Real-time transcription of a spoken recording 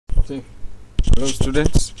Okay, hello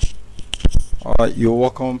students. You're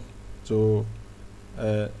welcome to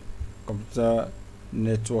Computer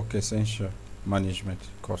Network Essential Management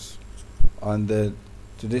course. And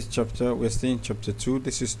today's chapter, we're still in chapter 2.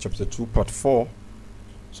 This is chapter 2, part 4.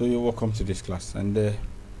 So you're welcome to this class. And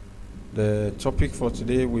the topic for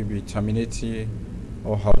today will be terminating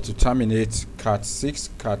or how to terminate Cat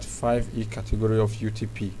 6, Cat 5E category of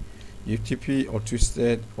UTP or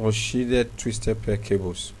twisted or shielded twisted pair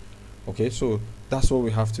cables. Okay, so that's what we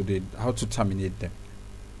have today, how to terminate them.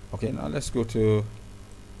 Okay, now let's go to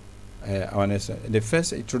our next. The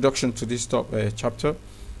first introduction to this chapter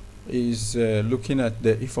is looking at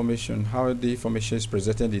the information, how the information is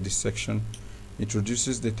presented in this section,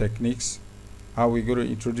 introduces the techniques, how we're going to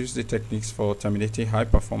introduce the techniques for terminating high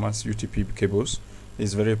performance UTP cables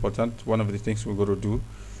is very important. One of the things we're going to do,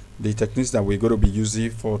 the techniques that we're going to be using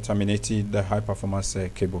for terminating the high performance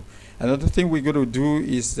cable. Another thing we're going to do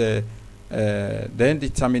is then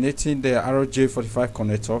terminating the RJ45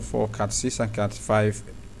 connector for Cat 6 and Cat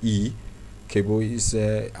 5E cable is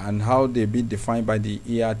and how they've been defined by the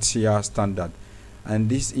ERTR standard. And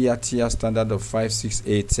this ERTR standard of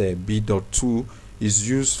 568B.2 is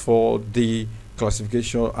used for the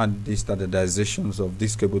classification and the standardizations of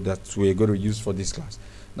this cable that we're going to use for this class.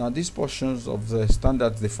 Now, these portions of the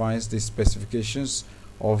standard defines the specifications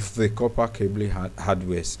of the copper cabling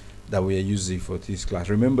hardwares that we are using for this class.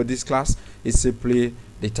 Remember, this class is simply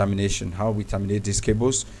the termination, how we terminate these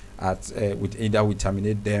cables with either we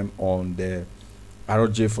terminate them on the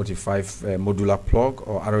RJ45 modular plug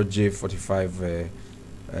or RJ45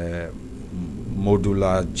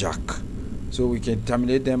 modular jack. So we can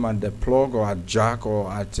terminate them at the plug or at jack or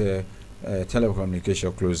at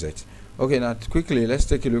telecommunication closet. Okay, now quickly let's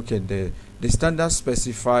take a look at the standard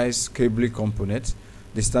specifies cabling components.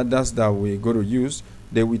 The standards that we're going to use,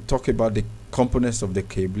 they will talk about the components of the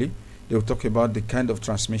cabling. They will talk about the kind of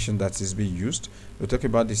transmission that is being used. They'll talk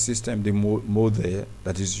about the system, the mode there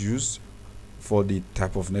that is used for the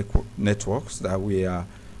type of networks that we are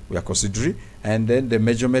considering, and then the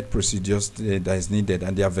measurement procedures that is needed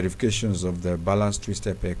and their verifications of the balanced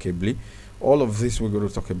twisted pair cabling. All of this we're going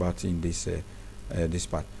to talk about in this this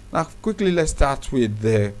part. Now, quickly let's start with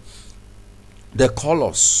the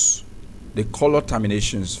colors. The color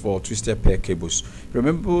terminations for twisted pair cables.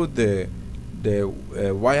 Remember, the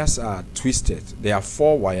wires are twisted. There are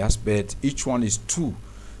 4 wires, but each one is 2.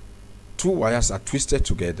 2 wires are twisted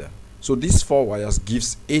together. So these 4 wires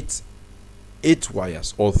gives 8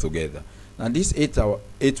 wires altogether. Now these 8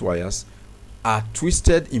 wires are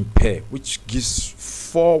twisted in pair, which gives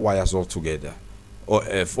 4 wires altogether,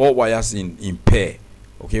 or 4 wires in pair.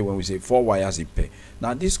 Okay, when we say 4 wires in pair.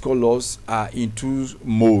 Now these colors are in 2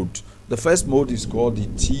 modes. The first mode is called the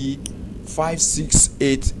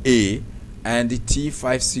T568A and the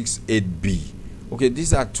T568B. Okay,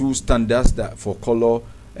 these are 2 standards that for color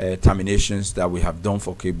terminations that we have done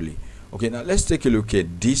for cabling. Okay, now let's take a look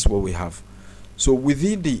at this, what we have. So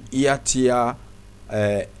within the ERTR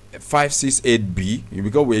 568B,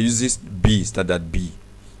 because we're using B, standard B.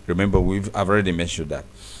 Remember, I've already mentioned that.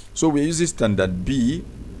 So we're using standard B,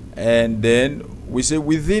 and then we say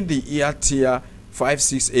within the ERTR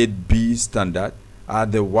 568B standard are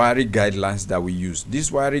the wiring guidelines that we use.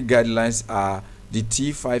 These wiring guidelines are the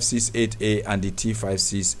T568A and the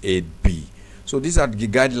T568B. So these are the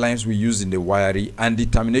guidelines we use in the wiring and the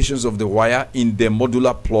terminations of the wire in the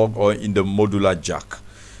modular plug or in the modular jack.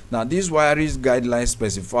 Now these wiring guidelines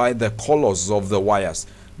specify the colors of the wires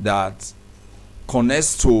that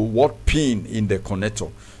connects to what pin in the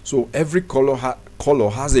connector. So every color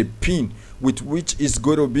has a pin with which it's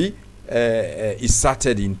going to be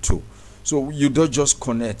inserted into. So you don't just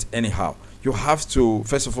connect anyhow. You have to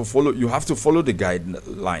first of all follow the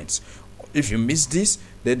guidelines. If you miss this,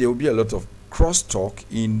 then there will be a lot of crosstalk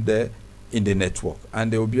in the network,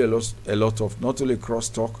 and there will be a lot of not only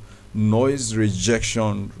crosstalk, noise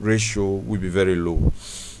rejection ratio will be very low.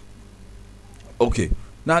 Okay,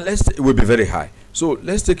 now it will be very high. So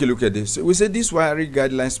let's take a look at this. We say these wiring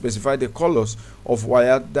guidelines specify the colors of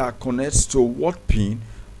wire that connects to what pin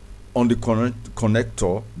on the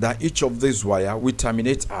connector that each of these wire will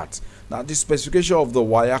terminate at. Now the specification of the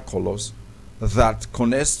wire colors that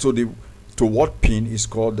connects to what pin is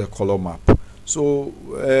called the color map. So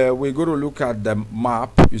we're going to look at the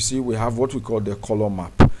map. You see, we have what we call the color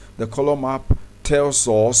map. The color map tells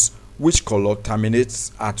us which color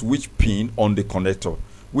terminates at which pin on the connector,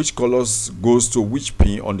 which colors goes to which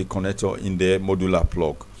pin on the connector in the modular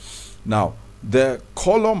plug. Now the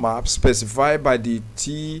color map specified by the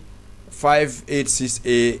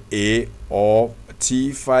T586AA or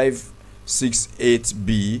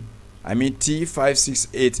T568B I mean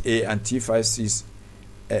T568A and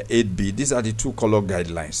T568B. These are the two color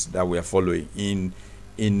guidelines that we are following in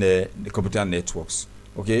the computer networks.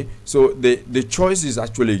 Okay, so the choice is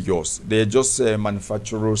actually yours. They're just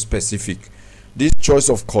manufacturer specific. This choice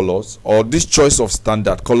of colors or this choice of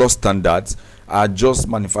color standards are just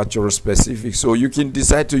manufacturer specific. So you can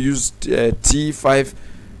decide to use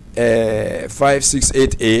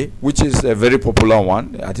T568A, which is a very popular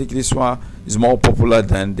one. I think this one is more popular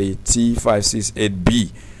than the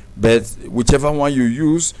T568B, but whichever one you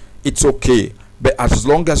use, it's okay, but as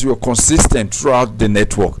long as you're consistent throughout the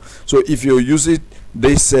network. So if you're using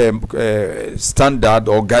this standard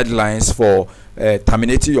or guidelines for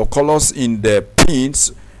terminating your colors in the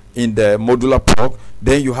pins in the modular plug,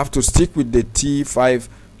 then you have to stick with the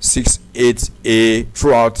T568A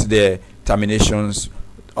throughout the terminations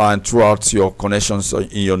and throughout your connections in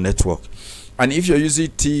your network. And if you're using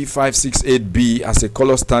T568B as a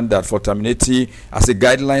color standard for terminating, as a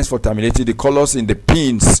guidelines for terminating the colors in the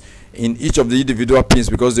pins in each of the individual pins,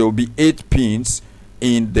 because there will be 8 pins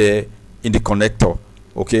in the connector.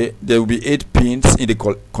 Okay, there will be 8 pins in the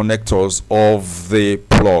connectors of the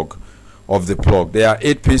plug. There are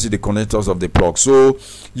 8 pins in the connectors of the plug. So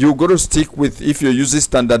you got to stick with, if you're using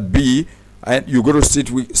standard B, and you got to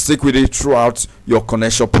stick with it throughout your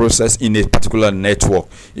connection process in a particular network.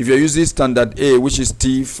 If you're using standard A, which is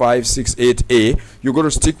T568A, you got to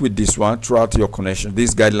stick with this one throughout your connection,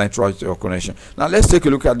 this guideline throughout your connection. Now let's take a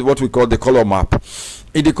look at what we call the color map.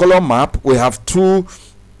 In the color map, we have two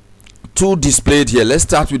displayed here. Let's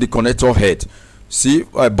start with the connector head. See,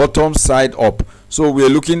 bottom side up. So we're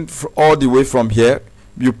looking all the way from here.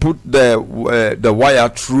 You put the wire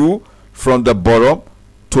through from the bottom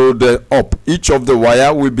to the up. Each of the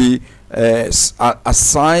wire will be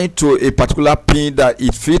assigned to a particular pin that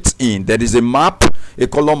it fits in. There is a map, a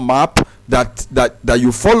color map that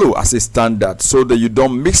you follow as a standard, so that you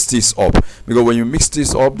don't mix this up, because when you mix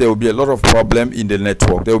this up, there will be a lot of problem in the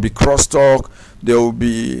network. There will be crosstalk, there will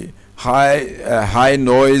be high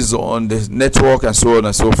noise on the network, and so on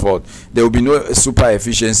and so forth. There will be no super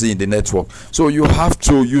efficiency in the network. So you have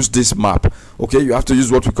to use this map. Okay, you have to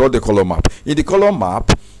use what we call the color map. In the color map,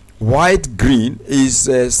 white green is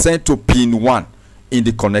sent to pin 1 in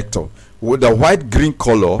the connector. With the white green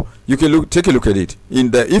color, you can take a look at it in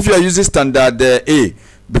the, if you are using standard A,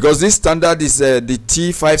 because this standard is the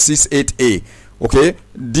T568A. Okay,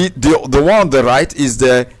 the one on the right is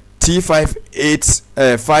the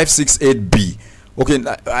T568B. Okay,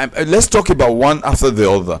 let's talk about one after the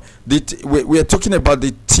other. We are talking about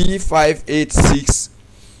the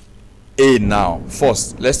T586A now.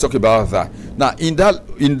 First, let's talk about that. Now, in that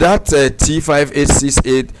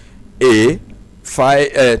T586A,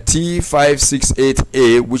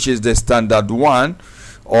 T568A, which is the standard one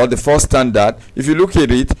or the first standard, if you look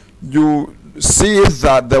at it, you see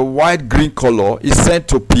that the white green color is sent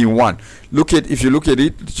to pin 1. If you look at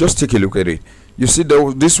it, just take a look at it. You see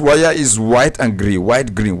this wire is white and green,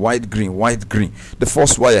 white green, white green, white green. The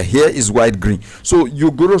first wire here is white green. So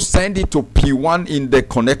you're going to send it to P1 in the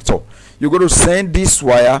connector. You're going to send this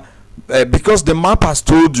wire because the map has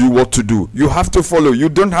told you what to do. You have to follow. You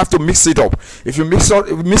don't have to mix it up. If you mix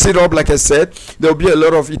it up, like I said, there will be a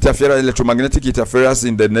lot of interference, electromagnetic interference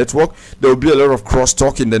in the network. There will be a lot of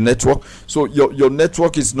crosstalk in the network. So your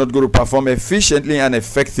network is not going to perform efficiently and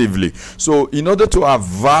effectively. So in order to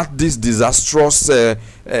avert these disastrous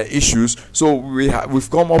issues, so we've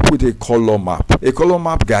come up with a color map. A color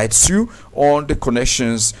map guides you on the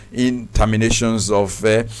connections in terminations of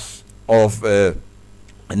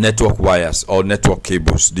network wires or network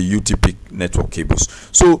cables, the UTP network cables.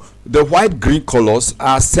 So the white green colors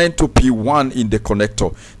are sent to P1 in the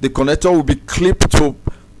connector. The connector will be clipped to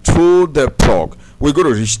the plug. We're going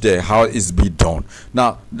to reach there, how it's being done.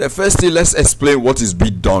 Now, the first thing, let's explain what is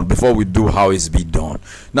being done before we do how it's being done.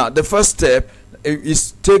 Now, the first step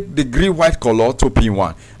is take the green white color to pin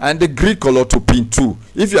 1 and the green color to pin 2.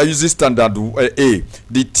 If you are using standard A,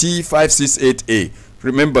 the T568A,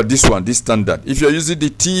 remember this one, this standard. If you're using the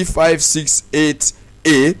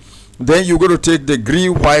T568A, then you're going to take the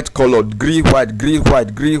green white color, green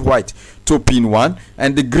white to pin 1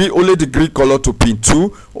 and only the green color to pin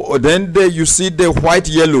 2. Then there you see the white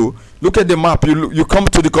yellow. Look at the map. You come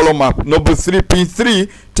to the color map. Number 3, pin 3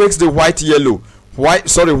 takes the white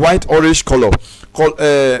orange color.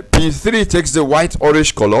 Pin 3 takes the white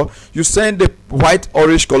orange color. You send the white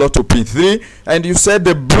orange color to pin 3 and you send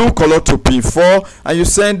the blue color to pin 4 and you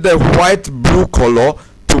send the white blue color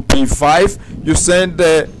to pin 5. You send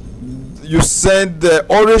the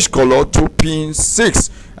orange color to pin 6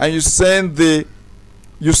 and you send the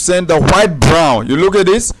white brown. You look at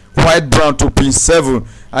this, white brown to pin 7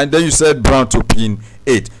 and then you set brown to pin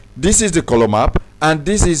 8. This is the color map, and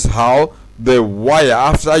this is how the wire,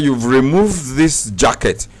 after you've removed this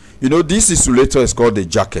jacket, you know, this insulator is called the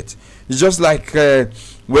jacket. It's just like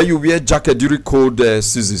when you wear jacket during cold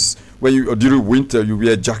seasons. When you, or during winter, you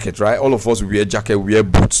wear jacket, right? All of us, we wear jacket, we wear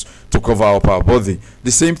boots to cover up our body. The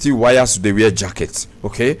same thing, wires, they wear jackets,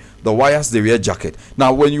 okay? The wires, they wear jacket.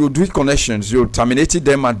 Now, when you do connections, you terminate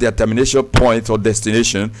them at their termination point or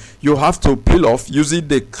destination. You have to peel off using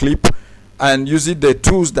the clip and using the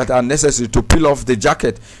tools that are necessary to peel off the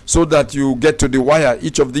jacket, so that you get to the wire,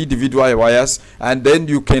 each of the individual wires, and then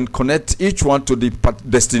you can connect each one to the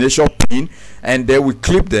destination pin, and then we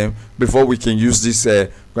clip them before we can use this.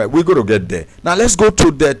 Right, we're going to get there. Now let's go to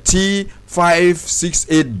the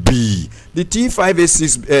T568B. The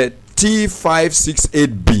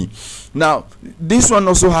T568B. Now this one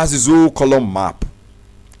also has its own color map.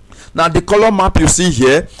 Now the color map you see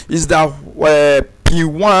here is that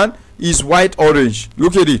P1 is white orange.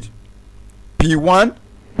 Look at it. P1.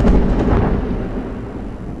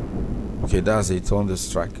 Okay, that's it on the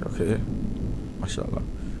strike. Okay, mashallah.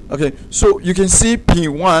 Okay, so you can see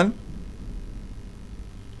P1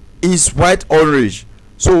 is white orange.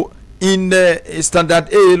 So in the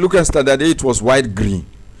standard A, look at standard A, it was white green.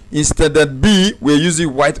 In standard B, we're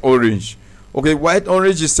using white orange. Okay, white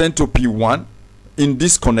orange is sent to P1 in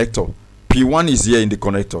this connector. P1 is here in the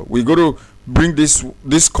connector. We're going to bring this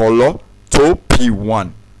color to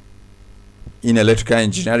P1. In electrical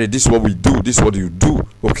engineering, this is what we do. This is what you do.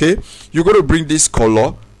 Okay, you're going to bring this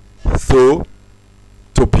color to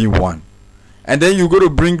P1, and then you're going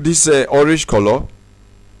to bring this orange color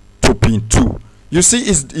to pin 2. You see,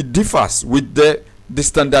 it differs with the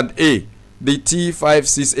standard A. The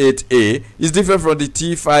T568A is different from the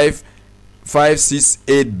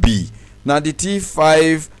T568B. Now the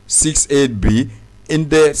T568B, in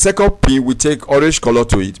the second pin we take orange color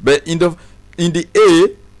to it, but in the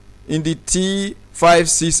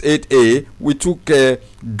T568A we took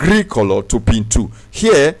green color to pin 2.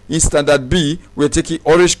 Here in standard B we're taking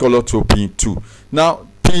orange color to pin 2. Now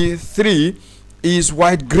pin 3 is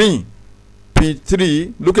white green. Pin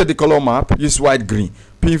 3, look at the color map, is white green.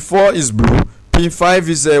 Pin 4 is blue. Pin 5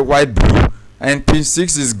 is white blue, and pin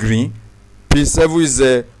 6 is green. Pin 7 is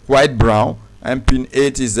white brown, and pin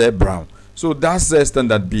 8 is brown. So that's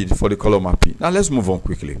standard B for the color mapping. Now let's move on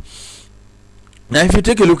quickly. Now if you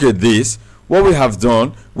take a look at this, what we have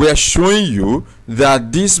done, we are showing you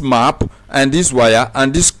that this map and this wire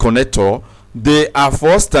and this connector, they are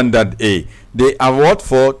for standard A. They are what?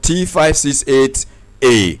 For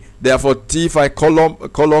T568A. They are for T5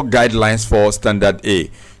 color guidelines for standard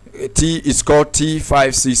A. T is called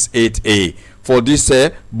T568A. For this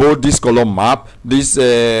both this color map, this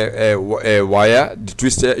wire, the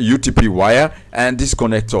twisted UTP wire, and this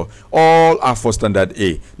connector, all are for standard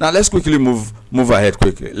A. Now let's quickly move ahead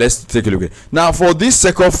quickly. Let's take a look at it. Now for this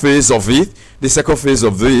second phase of it, the second phase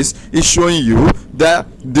of this is showing you that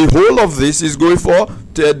the whole of this is going for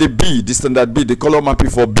the B, the standard B, the color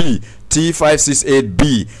mapping for B,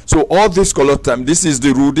 T568B. So all this color time, this is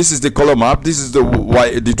the rule, this is the color map, this is the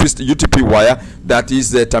wire, the twisted UTP wire that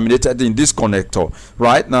is terminated in this connector.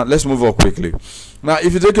 Right now let's move on quickly. Now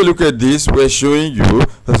if you take a look at this, we're showing you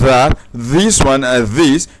that this one and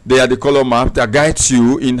this, they are the color map that guides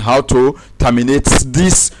you in how to terminate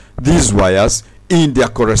these wires in their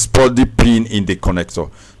corresponding pin in the connector.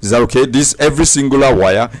 Is that okay? This every singular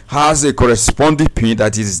wire has a corresponding pin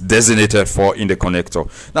that is designated for in the connector.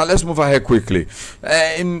 Now let's move ahead quickly.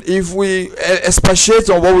 And if we expatiate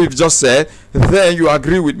on what we've just said, then you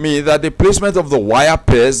agree with me that the placement of the wire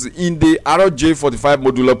pairs in the RJ45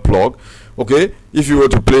 modular plug, okay, if you were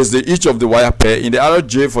to place each of the wire pair in the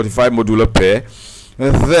RJ45 modular pair,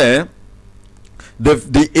 then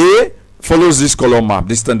the A follows this color map.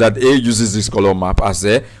 The standard A uses this color map as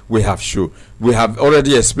we have shown. We have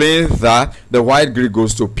already explained that the white green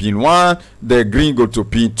goes to pin 1, the green goes to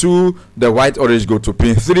pin 2, the white orange goes to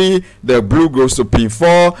pin 3, the blue goes to pin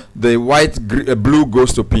 4, the white blue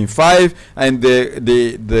goes to pin 5, and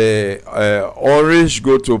the orange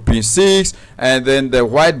goes to pin 6, and then the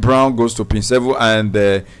white brown goes to pin 7, and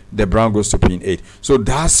the brown goes to pin 8. So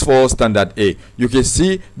that's for standard A. You can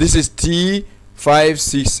see this is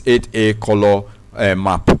T568A color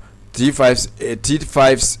map.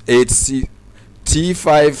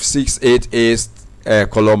 T568A's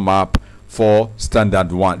color map for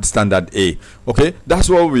standard A. Okay, that's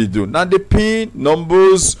what we do. Now the pin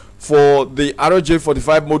numbers for the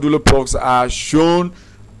RJ45 modular plugs are shown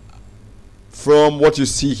from what you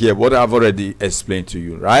see here, what I've already explained to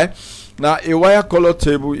you. Right now, a wire color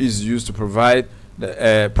table is used to provide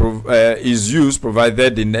is used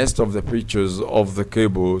provided the next of the pictures of the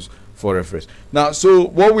cables for reference. Now, so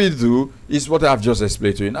what we do is what I've just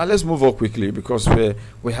explained to you. Now let's move on quickly because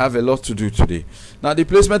we have a lot to do today. Now the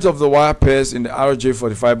placement of the wire pairs in the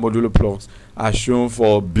RJ45 modular plugs are shown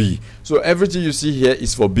for B. So everything you see here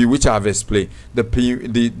is for B, which I've explained. The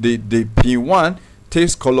P1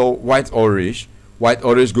 takes color white orange. White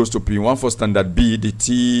orange goes to P1 for standard B.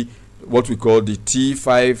 The what we call the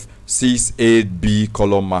T568B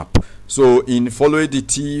color map. So in following the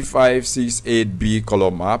T568B color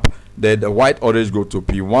map, then the white orange go to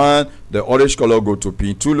P1, the orange color go to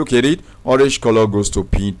pin 2. Look at it, orange color goes to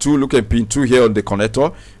pin 2. Look at pin 2 here on the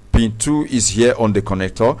connector. Pin 2 is here on the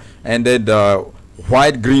connector, and then the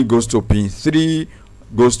white green goes to pin 3,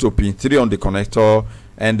 goes to pin 3 on the connector,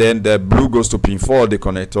 and then the blue goes to pin 4 on the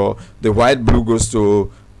connector. The white blue goes to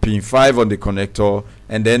pin 5 on the connector,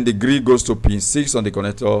 and then the green goes to pin 6 on the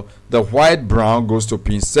connector. The white brown goes to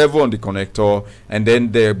pin 7 on the connector, and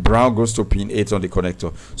then the brown goes to pin 8 on the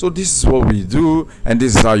connector. So this is what we do, and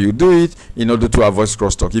this is how you do it in order to avoid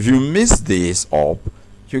crosstalk. If you mess this up,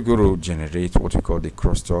 you go to generate what we call the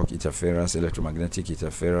crosstalk interference, electromagnetic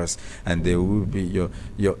interference, and there will be your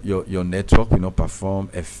network will not perform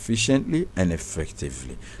efficiently and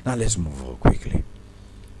effectively. Now let's move on quickly.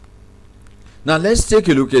 Now let's take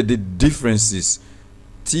a look at the differences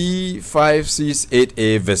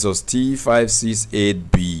T568A versus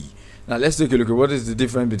T568B. Now let's take a look at what is the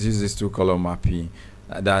difference between these two color mapping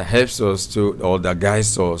that helps us to, or that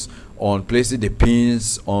guides us on placing the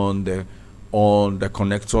pins on the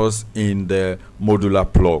connectors in the modular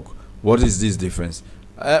plug. What is this difference?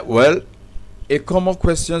 Well, a common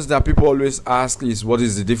question that people always ask is what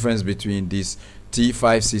is the difference between this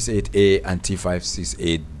T568A and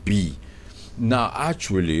T568B. Now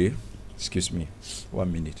actually, excuse me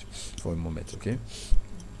 1 minute for a moment, okay?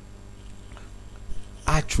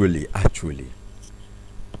 Actually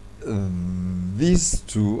these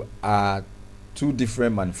two are two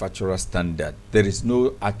different manufacturer standard. There is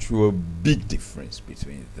no actual big difference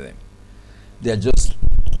between them. They are just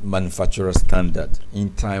manufacturer standard.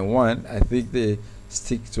 In Taiwan, I think they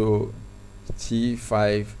stick to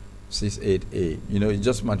T568A. You know, it's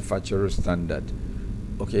just manufacturer standard.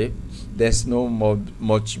 Okay, there's no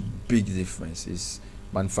much big difference. It's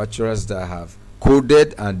manufacturers that have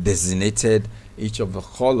coded and designated each of the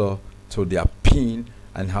color to their pin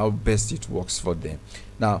and how best it works for them.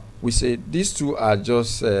 Now we say these two are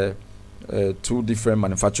just two different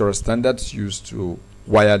manufacturer standards used to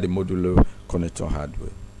wire the modular connector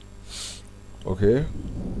hardware.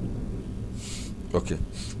 Okay.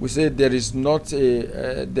 We say there is not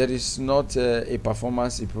a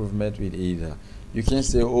performance improvement with either. You can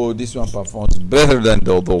say, oh, this one performs better than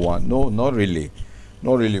the other one. No, not really.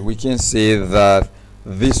 We can say that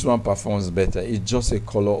this one performs better. It's just a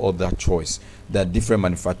color or that choice that different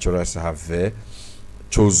manufacturers have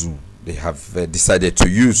chosen. They have decided to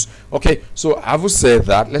use. Okay, so I will say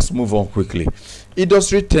that. Let's move on quickly.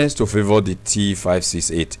 Industry tends to favor the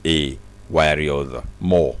T568A wiring other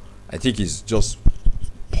more. I think it's just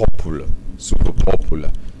popular, super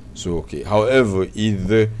popular. So okay, however,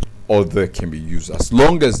 either other can be used as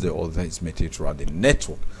long as the other is maintained throughout the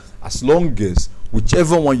network. As long as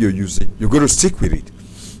whichever one you're using, you're going to stick with it.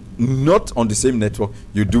 Not on the same network,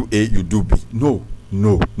 you do A, you do B. No.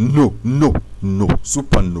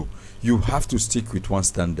 Super no. You have to stick with one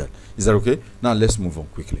standard. Is that okay? Now let's move on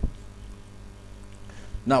quickly.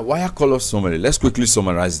 Now, wire color summary. Let's quickly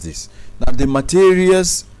summarize this. Now, the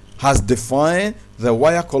materials has defined the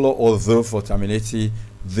wire color other for terminating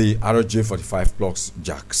the RJ45 plugs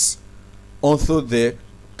jacks onto the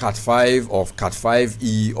Cat5 of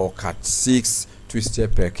Cat5E or Cat6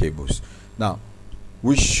 twisted pair cables. Now,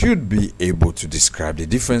 we should be able to describe the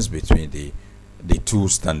difference between the two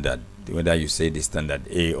standard, whether you say the standard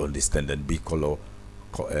A or the standard B color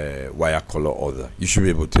wire color other. You should be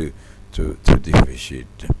able to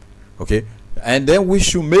differentiate them. Okay, and then we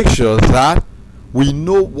should make sure that we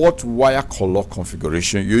know what wire color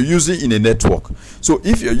configuration you're using in a network. So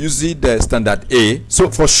if you're using the standard A, so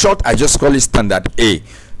for short I just call it standard A.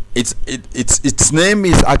 Its name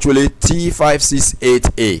is actually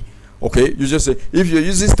T568A. Okay, you just say if you're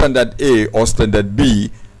using standard A or standard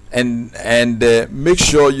B, and make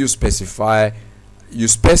sure you specify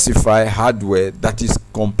hardware that is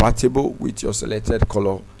compatible with your selected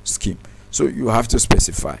color scheme. So you have to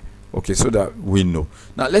specify. Okay, so that we know.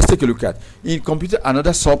 Now let's take a look at in computer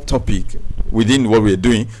another subtopic within what we're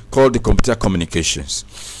doing called the computer communications.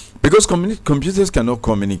 Because computers cannot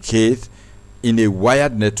communicate in a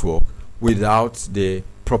wired network without the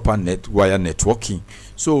proper wire networking.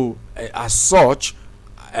 So as such,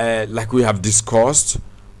 like we have discussed,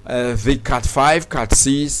 the Cat5,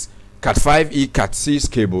 Cat6, Cat5e, Cat6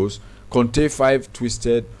 cables contain 5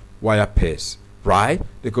 twisted wire pairs, right?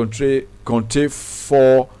 They contain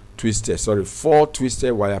 4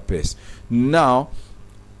 twisted wire pairs. Now,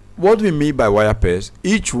 what we mean by wire pairs,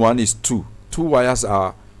 each one is 2. 2 wires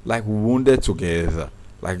are like wounded together,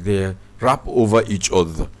 like they wrap over each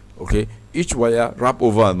other. Okay, each wire wrap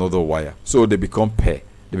over another wire, so they become pair.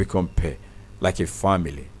 They become pair, like a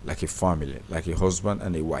family, like a husband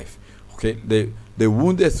and a wife. Okay, they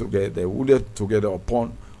wounded together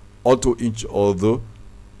upon onto each other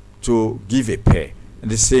to give a pair.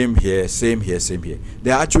 And the same here.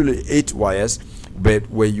 There are actually 8 wires, but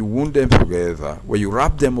when you wound them together, when you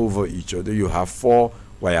wrap them over each other, you have 4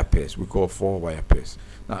 wire pairs. We call 4 wire pairs.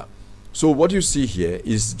 Now, so what you see here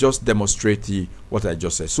is just demonstrating what I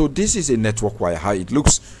just said. So this is a network wire, how it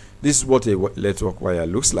looks. This is what a network wire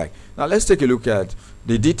looks like. Now let's take a look at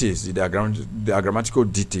the details, the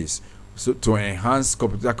diagrammatical details. So to enhance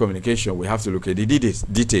computer communication, we have to look at the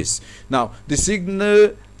details. Now the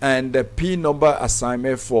signal and the pin number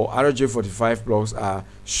assignment for RJ45 blocks are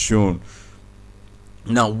shown.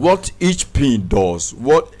 Now what each pin does,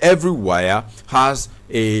 what every wire has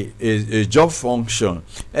a job function.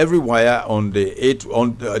 Every wire on the 8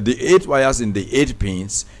 wires in the 8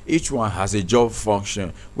 pins, each one has a job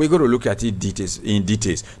function. We're going to look at it in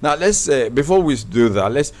details. Now let's before we do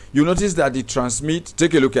that, you notice that the transmit,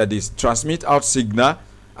 take a look at this, transmit out signal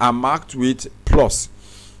are marked with plus.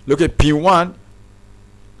 Look at pin 1.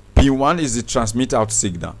 Pin 1 is the transmit out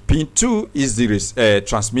signal. Pin 2 is the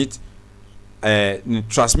transmit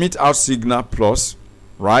out signal plus,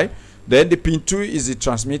 right? Then the pin 2 is the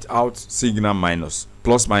transmit out signal minus,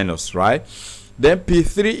 plus minus, right? Then pin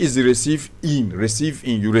 3 is the receive in,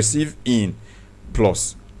 you receive in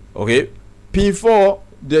plus. Okay, pin 4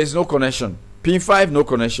 there is no connection. Pin 5 no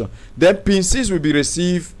connection. Then pin 6 will be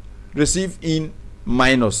receive in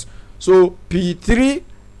minus. So pin 3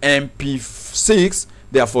 and pin 6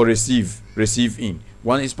 they are for receive in.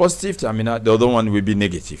 One is positive terminal, the other one will be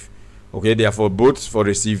negative. Okay, they are for both for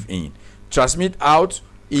receive in. Transmit out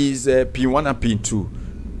is pin 1 and pin 2.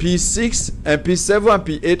 Pin 6 and pin 7 and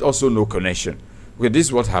pin 8 also no connection. Okay, this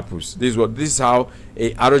is what happens. This is how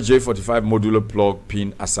a RJ45 modular plug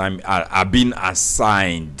pin are being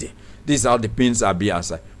assigned. This is how the pins are being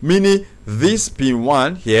assigned. Meaning this pin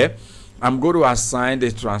 1 here, I'm going to assign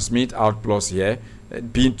the transmit out plus here.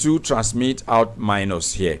 Pin 2 transmit out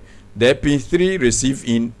minus here. Then pin 3 receive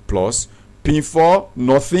in plus. Pin 4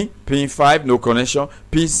 nothing. Pin 5 no connection.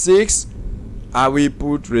 Pin 6 I will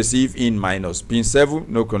put receive in minus. Pin 7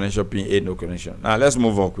 no connection. Pin 8 no connection. Now let's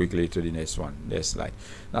move on quickly to the next one. Next slide.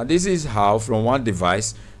 Now this is how from one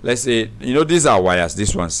device, let's say, you know, these are wires,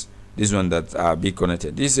 this one that are being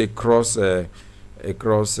connected. This is a cross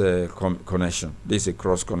connection. This is a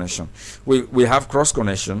cross connection. We have cross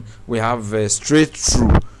connection. We have a straight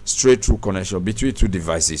through connection between 2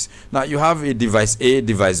 devices. Now you have a device A,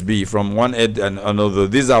 device B from one end and another.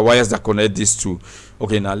 These are wires that connect these 2.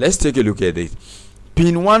 Okay, now let's take a look at it.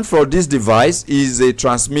 Pin 1 for this device is a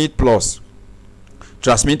transmit out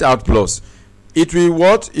plus. It will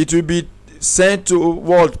what? It will be sent to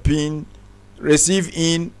what? Pin receive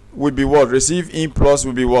in will be what? Receive in plus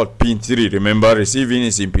will be what? Pin 3. Remember, receive in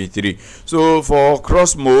is in pin 3. So for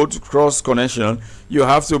cross connection, you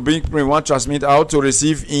have to bring pin 1 transmit out to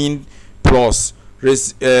receive in plus.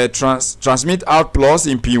 Transmit out plus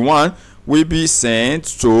in pin 1 will be sent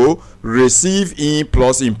to receive in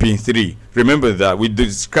plus in pin 3. Remember that we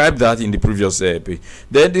described that in the previous page.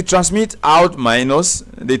 Then the transmit out minus,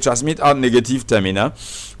 the transmit out negative terminal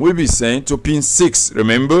will be sent to pin 6.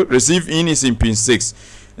 Remember, receive in is in pin 6.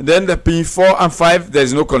 And then the pin 4 and 5 there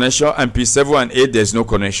is no connection, and pin 7 and 8 there is no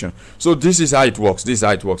connection. So this is how it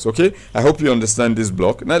works. Okay, I hope you understand this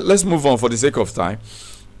block. Now let's move on for the sake of time.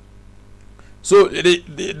 So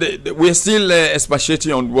we're still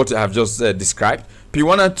expatiating on what I have just described. Pin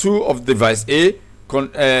 1 and 2 of device A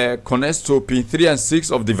connects to pin 3 and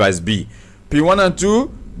 6 of device B. Pin 1 and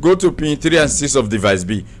 2 go to pin 3 and 6 of device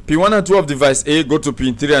B. Pin 1 and 2 of device A go to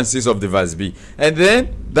pin 3 and 6 of device B. And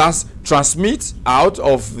then that's transmit out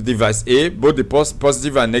of device A, both the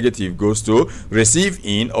positive and negative goes to receive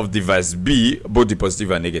in of device B, both the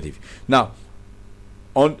positive and negative. Now,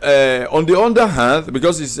 on the other hand,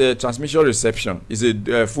 because it's a transmission reception, it's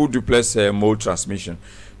a full duplex mode transmission.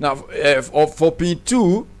 Now, for pin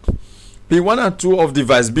 2, pin 1 and 2 of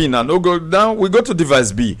device B. Now, no go down. We go to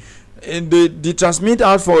device B. And the transmit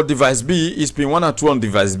out for device B is pin 1 and 2 on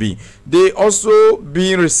device B. They also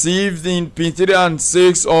being received in pin 3 and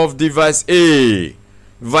 6 of device A.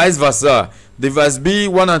 Vice versa. Device B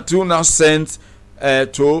 1 and 2 now sent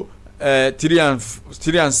to 3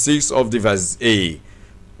 and 6 of device A.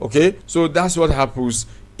 Okay, so that's what happens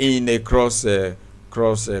in a cross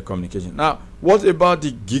communication. Now, what about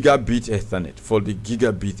the gigabit Ethernet? For the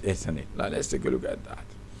gigabit Ethernet, now let's take a look at that.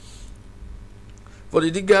 For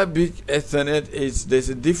the gigabit Ethernet, there's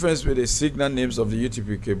a difference with the signal names of the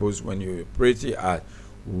UTP cables when you operate it at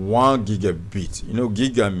 1 gigabit. You know,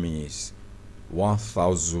 giga means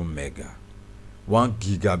 1000 mega. 1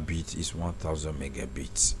 gigabit is 1000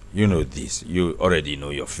 megabits. You know this. You already know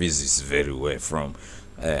your physics very well from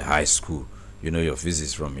high school. You know your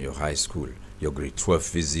physics from your high school, your grade 12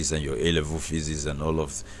 physics and your A-level physics and all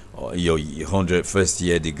of your 100 first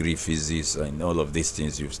year degree physics and all of these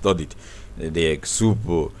things you've studied. They are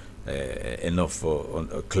super enough for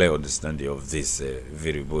a clear understanding of this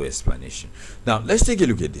variable explanation. Now let's take a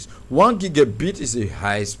look at this. 1 gigabit is a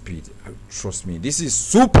high speed. Trust me, this is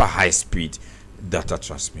super high speed data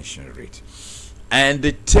transmission rate. And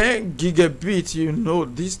the 10 gigabit, you know,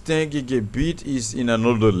 this 10 gigabit is in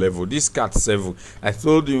another level. This Cat 7, I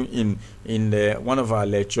told you in one of our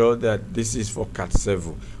lecture that this is for Cat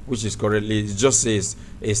 7, which is currently, it just says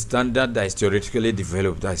a standard that is theoretically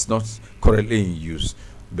developed, that is not currently in use.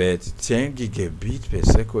 But 10 gigabit per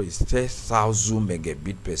second is 10,000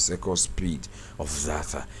 megabit per second speed of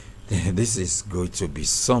data. This is going to be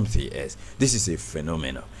something else. This is a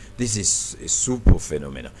phenomenon. This is a super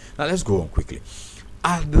phenomenon. Now let's go on quickly.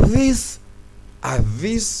 At this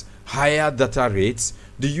higher data rates,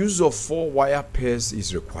 the use of 4-wire pairs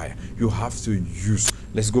is required. You have to use,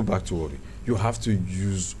 let's go back to what you have to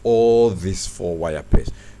use all these 4-wire pairs.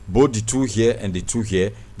 Both the 2 here and the 2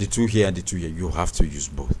 here, the 2 here and the 2 here. You have to use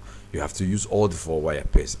both. You have to use all the 4-wire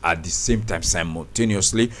pairs at the same time,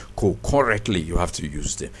 simultaneously, concurrently. You have to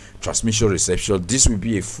use them. Transmission, reception. This will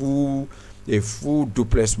be a full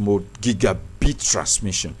duplex mode gigabit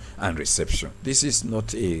transmission and reception. This is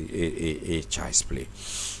not a child's play.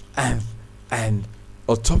 And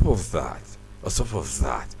on top of that,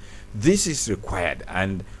 this is required,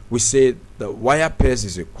 and we say the wire pairs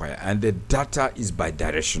is required, and the data is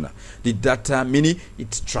bidirectional. The data meaning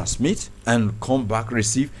it transmit and come back,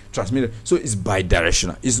 receive, transmit. So it's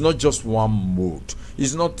bidirectional. It's not just one mode.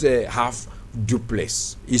 It's not a half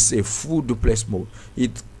duplex. It's a full duplex mode.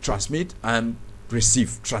 It transmit and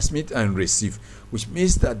receive, transmit and receive, which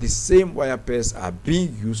means that the same wire pairs are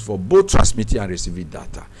being used for both transmitting and receiving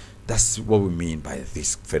data. That's what we mean by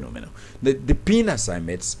this phenomenon. The pin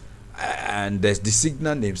assignments and the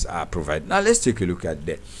signal names are provided. Now let's take a look at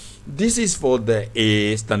that. This is for the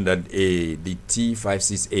A, standard A, the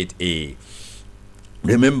T568A.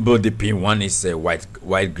 Remember, the pin 1 is a white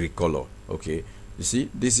gray color. Okay, you see,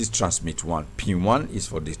 this is transmit 1. Pin 1 is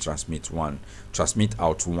for the transmit 1. Transmit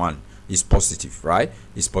out 1 is positive, right?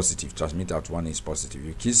 It's positive. Transmit out 1 is positive.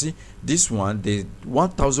 You can see this one, the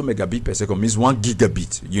 1000 megabit per second means 1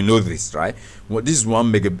 gigabit. You know this, right? Well, this is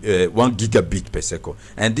 1 gigabit per second,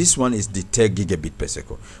 and this one is the 10 gigabit per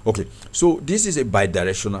second. Okay, so this is a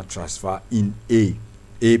bidirectional transfer in A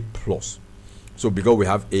plus. So because we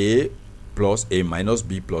have A plus A minus,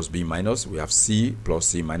 B plus B minus, we have C plus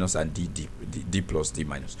C minus, and D plus D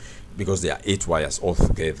minus, because there are 8 wires all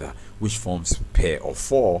together, which forms pair of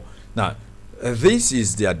 4. Now, this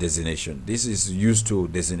is their designation. This is used to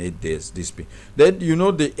designate this pin. Then you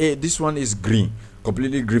know the A, this one is green,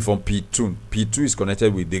 completely green from P2. P2 is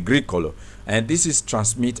connected with the green color, and this is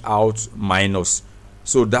transmit out minus.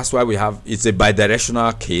 So that's why we have, it's a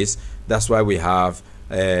bidirectional case. That's why we have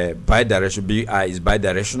bidirectional. BI is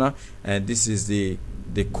bidirectional, and this is the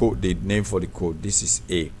code, the name for the code. This is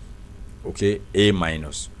A. Okay, A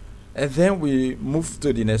minus. And then we move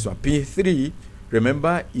to the next one. P3,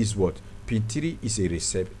 remember, is what? Pin 3 is a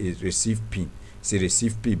receive pin. It's a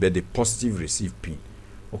receive pin, but the positive receive pin.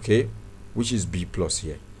 Okay, which is B plus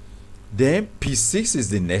here. Then P6 is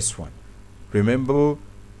the next one. Remember,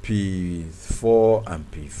 P4 and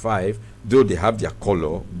P5, though they have their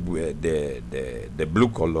color, the blue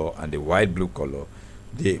color and the white blue color,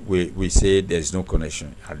 we say there's no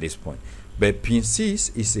connection at this point. But pin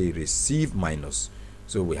 6 is a receive minus.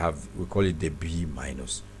 So we call it the B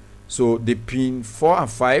minus. So the pin 4 and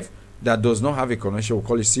 5 that does not have a connection, we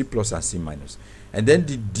call it C plus and C minus. And then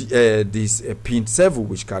this pin 7,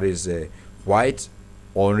 which carries a white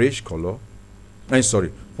orange color,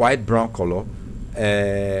 white brown color,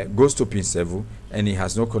 goes to pin 7, and it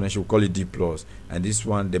has no connection, we call it D plus. And this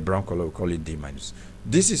one, the brown color, we call it D minus.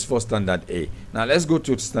 This is for standard A. Now let's go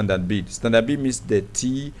to standard B. Standard B means the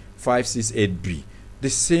T568B. The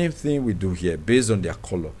same thing we do here based on their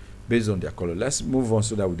color. Let's move on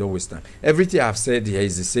so that we don't waste time. Everything I've said here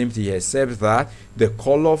is the same thing here, except that the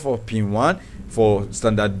color for pin 1 For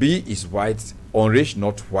standard B is white orange,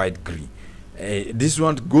 not white green. This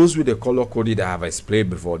one goes with the color coding that I have explained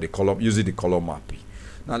before, the color using the color mapping.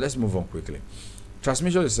 Now let's move on quickly.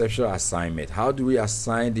 Transmission reception assignment. How do we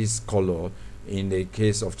assign this color in the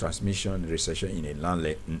case of transmission reception in a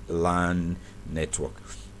LAN network?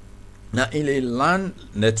 Now in a LAN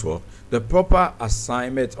network, the proper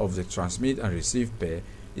assignment of the transmit and receive pair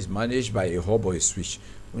is managed by a hub or a switch.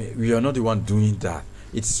 We are not the one doing that.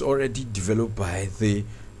 It's already developed by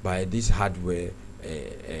this hardware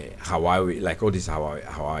Hawaii, like all these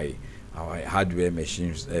Hawaii hardware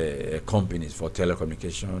machines companies for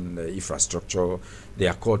telecommunication infrastructure. They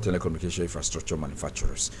are called telecommunication infrastructure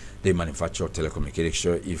manufacturers. They manufacture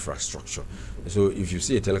telecommunication infrastructure. So if you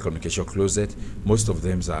see a telecommunication closet, most of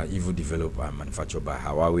them are even developed and manufactured by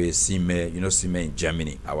Huawei, Siemens, Siemens in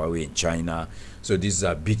Germany, Huawei in China. So these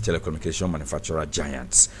are big telecommunication manufacturer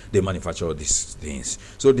giants. They manufacture these things.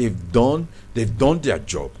 So they've done their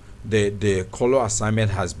job. The color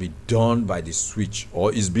assignment has been done by the switch,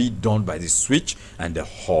 or is being done by the switch and the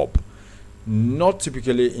hub, not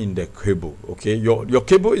typically in the cable. Okay, your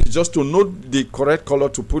cable is just to know the correct color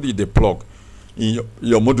to put in the plug, in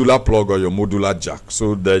your modular plug or your modular jack,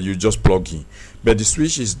 so that you just plug in. But the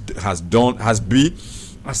switch has been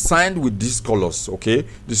assigned with these colors. Okay,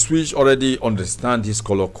 the switch already understand this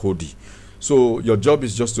color coding, so your job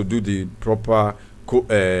is just to do the proper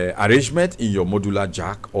arrangement in your modular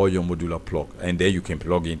jack or your modular plug, and then you can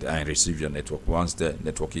plug in and receive your network. Once the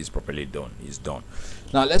network is properly done, it's done.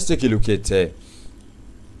 Now let's take a look at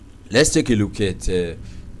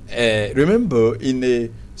remember, in a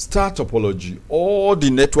star topology, all the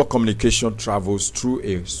network communication travels through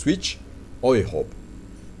a switch or a hub.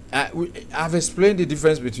 I've explained the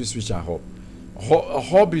difference between switch and hub. A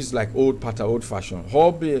hub is like old fashioned.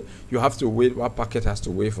 Hub, you have to wait, one packet has to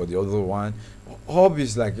wait for the other one. Hub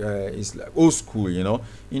is like old school,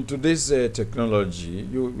 In today's technology,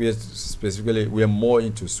 we are more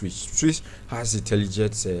into switch. Switch has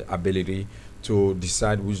intelligent ability to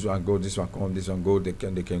decide which one go, this one come, this one go, they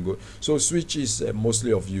can go. So switch is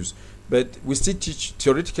mostly of use, but we still teach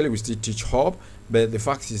theoretically. We still teach hub, but the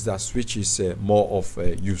fact is that switch is more of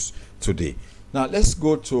use today. Now let's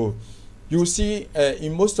go to. You see,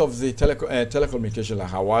 in most of the telecommunication,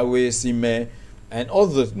 like Huawei, Siemens, and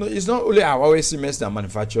others. No, it's not only Huawei, Siemens that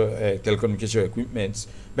manufacture telecommunication equipment,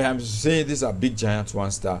 but I'm saying these are big giant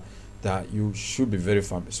ones that you should be very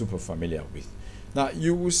super familiar with. Now,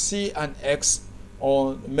 you will see an X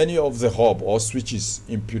on many of the hub or switches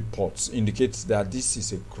input ports, indicates that this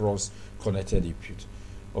is a cross-connected input.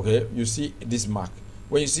 Okay, you see this mark.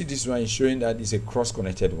 When you see this one, it's showing that it's a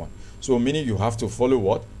cross-connected one. So meaning you have to follow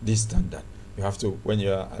what? This standard. You have to, when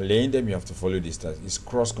you are laying them, you have to follow this standard. It's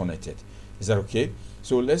cross-connected. Is that okay?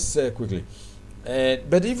 So let's quickly.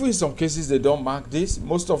 But even in some cases they don't mark this,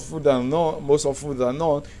 most often than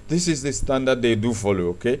not, this is the standard they do follow.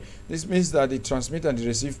 Okay, this means that the transmit and the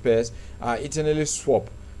receive pairs are internally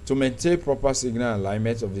swapped to maintain proper signal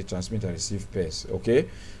alignment of the transmit and receive pairs. Okay,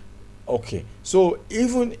 so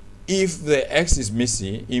even if the X is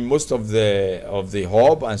missing in most of the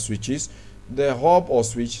hub and switches, the hub or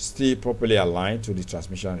switch still properly aligned to the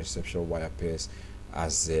transmission and reception wire pairs,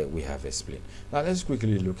 as we have explained. Now let's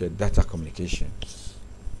quickly look at data communication.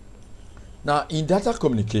 Now in data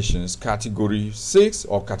communications, category 6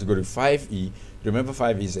 or category 5E, remember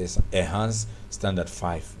 5 is enhanced standard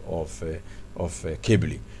 5 of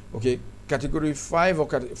cabling. Okay, category 5 or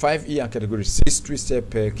 5E and category 6 twisted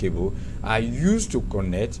pair cable are used to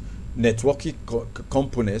connect networking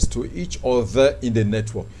components to each other in the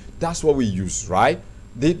network. That's what we use, right?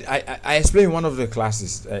 I explained in one of the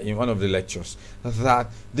classes, in one of the lectures, that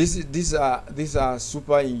these are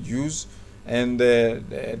super in use, and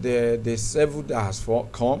the 7 that has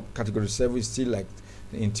come, category 7 is still like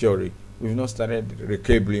in theory. We've not started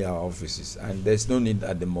recabling our offices, and there's no need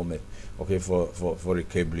at the moment, okay, for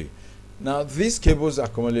recabling. Now these cables are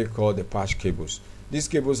commonly called the patch cables. These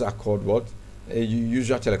cables are called what?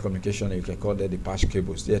 Usual telecommunication, you can call them the patch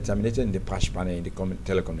cables. They are terminated in the patch panel in the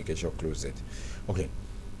telecommunication closet. Okay,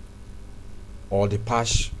 or the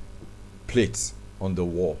patch plates on the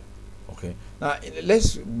wall. Okay, now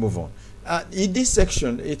let's move on. In this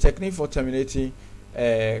section, a technique for terminating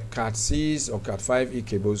Cat 6 or Cat 5E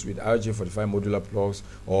cables with RJ45 modular plugs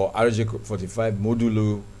or RJ45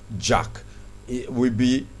 modular jack, it will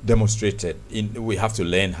be demonstrated. We have to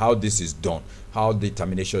learn how this is done, how the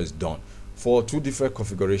termination is done for 2 different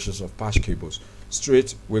configurations of patch cables.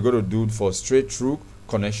 Straight, we're going to do for straight through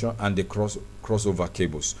connection, and the crossover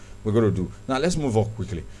cables we're going to do. Now let's move on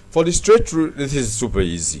quickly. For the straight through, this is super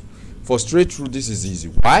easy. For straight through, this is easy.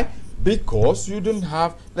 Why? because you don't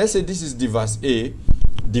have, let's say this is device A,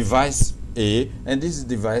 and this is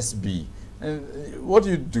device B. And what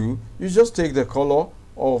you do, you just take the color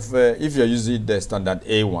of, if you're using the standard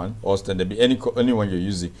A1 or standard B, any one you're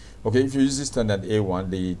using. Okay, if you're using standard A1,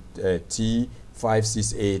 the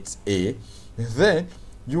T568A, then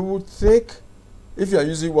you would take, if you're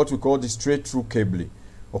using what we call the straight through cabling,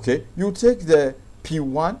 okay, you take the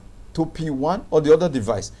P1 to P1 or the other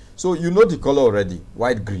device. So you know the color already,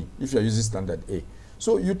 white, green, if you're using standard A.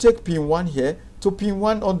 So you take pin 1 here to pin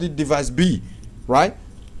 1 on the device B, right?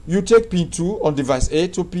 You take pin 2 on device A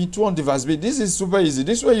to pin 2 on device B. This is super easy.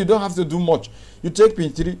 This way you don't have to do much. You take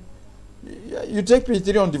pin 3. You take pin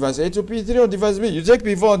 3 on device A to pin 3 on device B. You take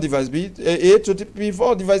pin 4 on device B, A to pin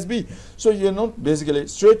 4 on device B. So you're not, basically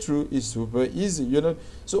straight through is super easy. You know,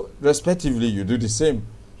 so respectively you do the same.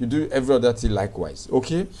 You do every other thing likewise.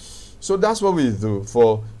 Okay, so that's what we do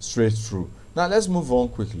for straight through. Now let's move on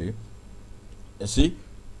quickly. You see,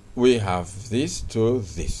 we have this to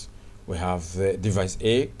this. We have the device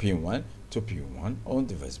A, pin 1 to pin 1 on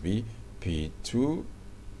device B, P2. You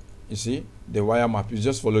see the wire map, you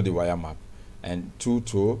just follow the wire map, and 2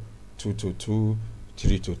 to 2 to 2,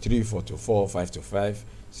 3 to 3, 4 to 4, 5 to 5,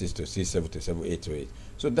 6 to 6, 7 to 7, 8 to 8.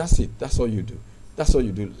 So that's it. That's all you do. That's all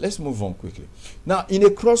you do. Let's move on quickly. Now, in a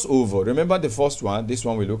crossover, remember the first one, this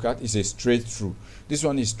one we look at is a straight through. This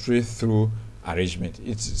one is straight through arrangement.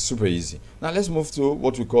 It's super easy. Now, let's move to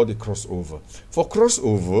what we call the crossover. For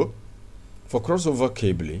crossover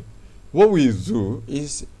cabling, what we do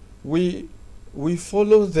is we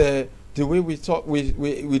follow the way we talk.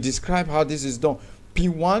 We describe how this is done.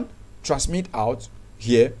 P1 transmit out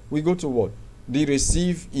here. We go to what? The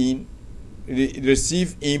receive in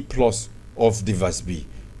plus of device B.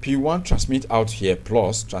 P1 transmit out here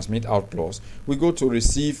plus, transmit out plus. We go to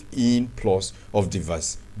receive in plus of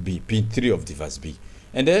device B, pin 3 of device B.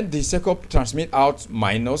 And then the second transmit out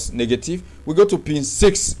minus, negative. We go to pin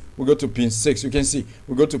 6. We go to pin 6. You can see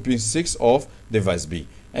we go to pin 6 of device B.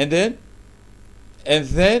 And then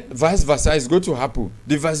vice versa is going to happen.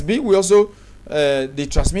 Device B will also, the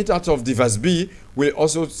transmit out of device B will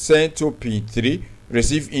also send to pin 3,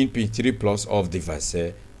 receive in pin 3 plus of device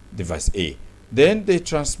A. Then they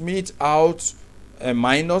transmit out a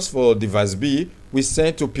minus for device B. We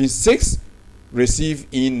send to pin 6, receive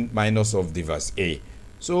in minus of device A.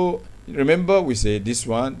 So remember we say this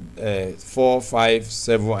one 4, 5,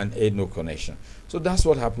 7 and 8 no connection. So that's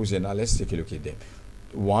what happens here. Now let's take a look at them.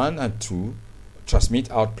 1 and 2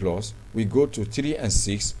 transmit out plus. We go to 3 and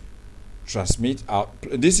 6 transmit out.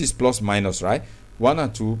 This is plus minus, right? 1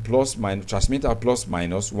 and 2 plus minus, transmit out plus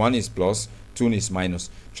minus. 1 is plus, 2 is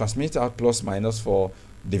minus. Transmit out plus minus for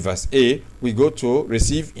device A. We go to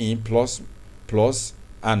receive in plus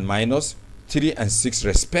and minus 3 and 6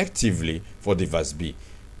 respectively for device B.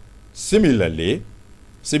 Similarly,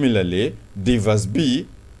 device B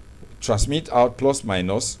transmit out plus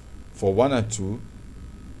minus for 1 and 2.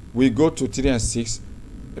 We go to 3 and 6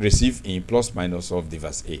 receive in plus minus of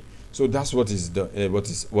device A. So that's what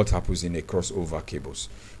happens in a crossover cables.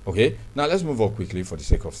 Okay, now let's move on quickly for the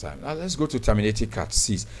sake of time. Now let's go to terminating Cat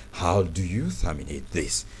 6. How do you terminate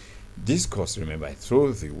this? This course, remember I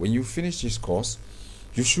told you, when you finish this course,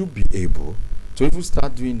 you should be able to even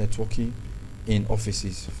start doing networking in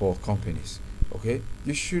offices for companies. Okay,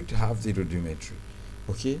 you should have the rudimentary,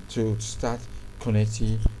 okay, to start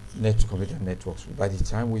connecting computer networks. By the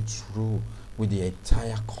time we're through with the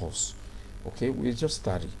entire course, okay, we just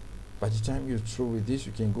started. By the time you're through with this,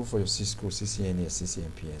 you can go for your Cisco, CCNA,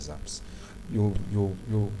 CCNP exams. You're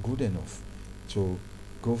good enough to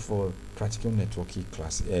go for practical networking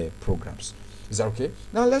class programs. Is that okay?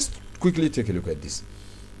 Now let's quickly take a look at this.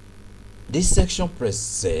 This section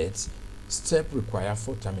presents step required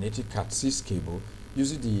for terminating Cat 6 cable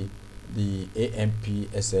using the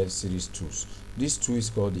AMP-SL series tools. This tool is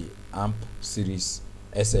called the AMP series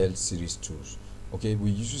SL series tools. Okay, we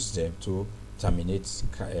use them to terminate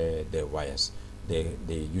the wires, the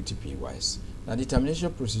UTP wires. Now the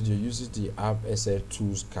termination procedure uses the AMP SL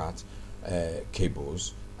tools CAT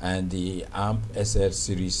cables and the AMP SL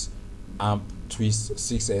series AMP twist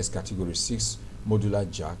 6S category 6 modular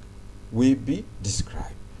jack will be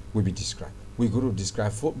described. We're going to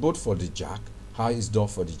describe both for the jack, how it's done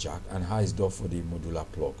for the jack, and how it's done for the modular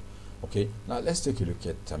plug. Okay, now let's take a look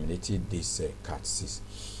at terminating this Cat 6.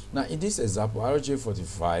 Now in this example,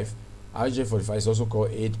 RJ45 is also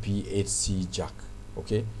called 8P8C jack.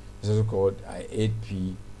 Okay, it's also called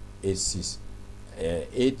 8P8C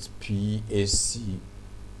 8P8C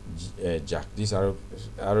jack. This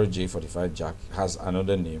RJ45 jack has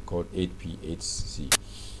another name called 8P8C,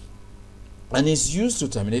 and it's used to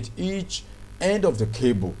terminate each end of the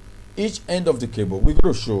cable each end of the cable, we're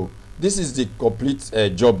going to show this is the complete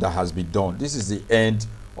job that has been done. This is the end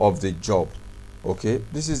of the job. Okay,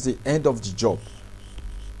 this is the end of the job.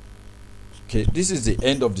 Okay, this is the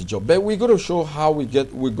end of the job, but we're going to show how we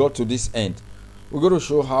got to this end. We're going to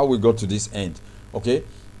show how we got to this end. Okay,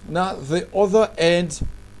 now the other end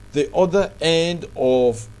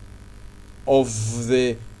of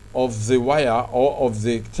the wire or of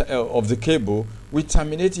the cable, we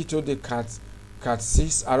terminate it to the cat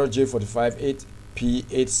 6 RJ45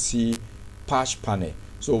 8P8C patch panel.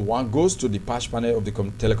 So one goes to the patch panel of the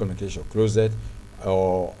telecommunication closet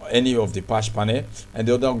or any of the patch panel, and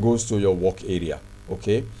the other one goes to your work area.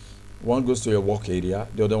 Okay, one goes to your work area,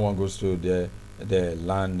 the other one goes to the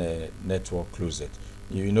LAN network closet.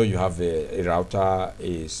 You know you have a router,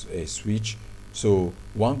 a switch, so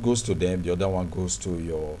one goes to them, the other one goes to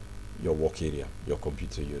your work area, your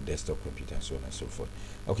computer, your desktop computer, and so on and so forth.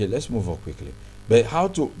 Okay, let's move on quickly. But how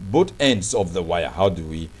to, both ends of the wire, how do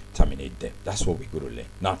we terminate them? That's what we're going to learn.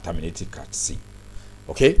 Now terminating cat C.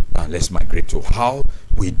 Okay, now let's migrate to how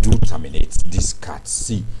we do terminate this cat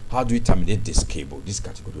C. How do we terminate this cable, this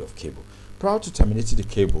category of cable? Prior to terminating the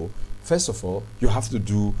cable, first of all, you have to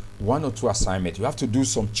do 1 or 2 assignments. You have to do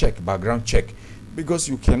some background check, because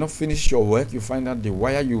you cannot finish your work. You find out the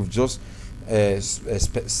wire you've just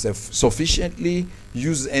sufficiently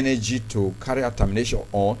used energy to carry out termination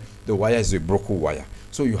on, the wire is a broken wire.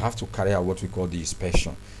 So you have to carry out what we call the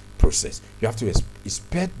inspection process. You have to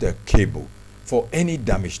inspect the cable for any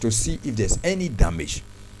damage, to see if there's any damage,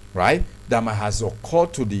 right, that has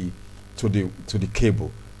occurred to the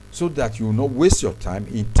cable, so that you will not waste your time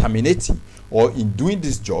in terminating or in doing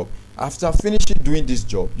this job. After finishing doing this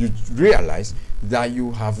job, you realize that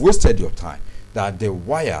you have wasted your time, that the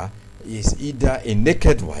wire is either a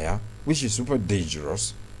naked wire, which is super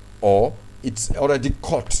dangerous, or it's already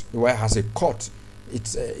cut. The wire has a cut,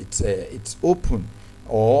 it's open,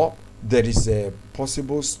 or there is a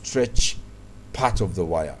possible stretch part of the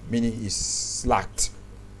wire, meaning it's slacked.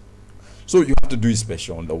 So you have to do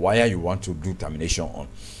inspection on the wire you want to do termination on.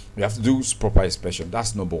 You have to do proper inspection.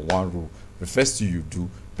 That's number 1 rule. The first thing you do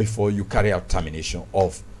before you carry out termination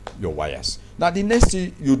of your wires. Now the next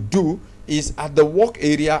thing you do is, at the work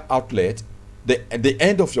area outlet, the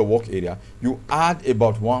end of your work area, you add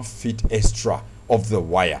about 1 feet extra of the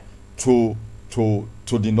wire to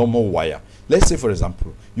the normal wire. Let's say, for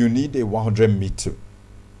example, you need a 100 meter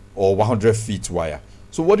or 100 feet wire.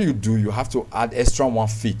 So what do? You have to add extra 1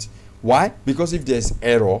 feet. Why? Because if there's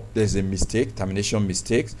error, there's a mistake, termination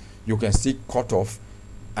mistakes, you can still cut off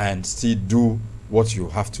and still do what you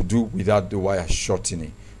have to do without the wire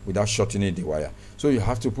shortening, without shortening the wire. So you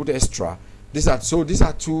have to put extra. These are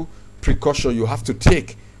 2 precautions you have to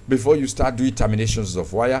take before you start doing terminations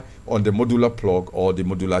of wire on the modular plug or the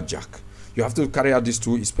modular jack. You have to carry out these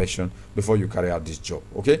 2 inspections before you carry out this job.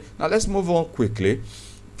 Okay, now let's move on quickly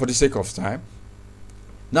for the sake of time.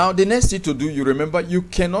 Now the next thing to do, you remember, you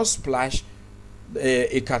cannot splash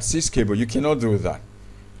a cat 6 cable. You cannot do that.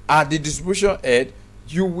 At the distribution head,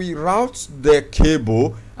 you will route the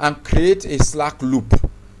cable and create a slack loop.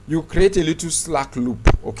 You create a little slack loop.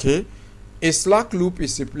 Okay, a slack loop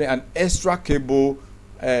is simply an extra cable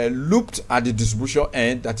looped at the distribution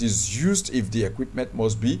end that is used if the equipment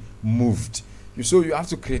must be moved. So you have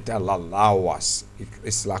to create a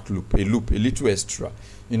slack loop, a little extra,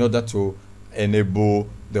 in order to enable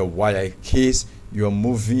the wire in case you are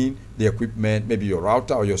moving the equipment, maybe your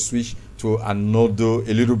router or your switch, to a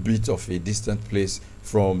little bit of a distant place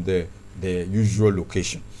from the usual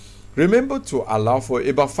location. Remember to allow for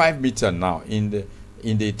about 5 meters now in the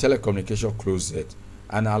telecommunication closet,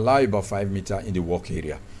 and allow about 5 meters in the work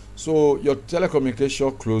area. So your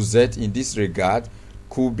telecommunication closet in this regard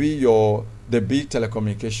could be the big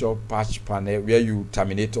telecommunication patch panel where you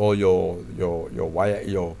terminate all your wire,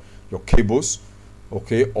 your cables.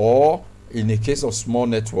 Okay, or in the case of small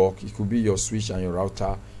network, it could be your switch and your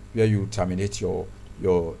router where you terminate your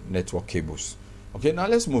network cables. Okay, now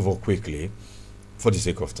let's move on quickly for the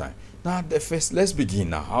sake of time. Now let's begin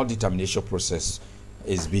now how the termination process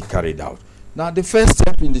is being carried out. Now the first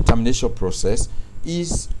step in the termination process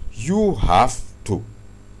is you have to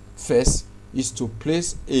first is to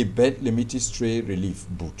place a bed limited stray relief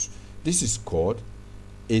boot. This is called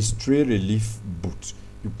a stray relief boot.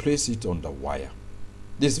 You place it on the wire.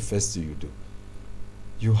 This is the first thing you do.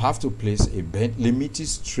 You have to place a bend limited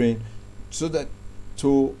strain, so that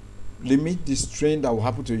to limit the strain that will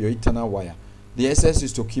happen to your internal wire. The essence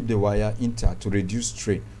is to keep the wire intact, to reduce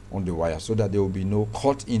strain on the wire, so that there will be no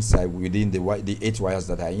cut inside within the 8 wires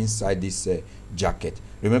that are inside this jacket.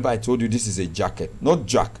 Remember, I told you this is a jacket, not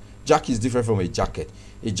jack. Jack is different from a jacket.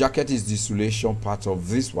 A jacket is the insulation part of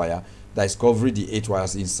this wire that is covering the 8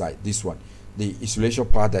 wires inside. This one, the insulation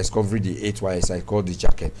part that is covering the 8 wires, I call the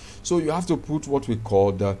jacket. So you have to put what we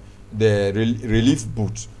call the relief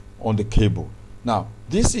boot on the cable. Now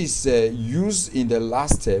this is used in the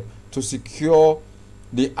last step to secure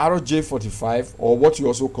the RJ45, or what you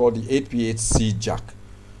also call the 8P8C jack.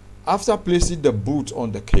 After placing the boot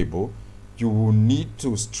on the cable, you will need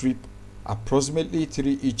to strip approximately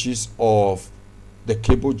 3 inches of the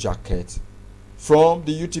cable jacket from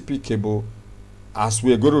the UTP cable, as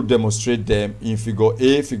we are going to demonstrate them in figure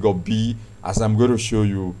A, figure B, as I'm going to show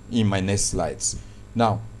you in my next slides.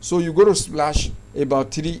 Now, so you're going to slash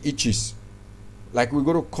about 3 inches, like we're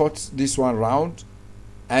going to cut this one round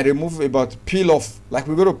and remove about, peel off, like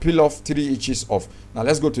we're going to peel off 3 inches off. Now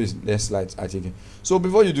let's go to the next slide. I think so.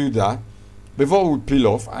 Before you do that, before we peel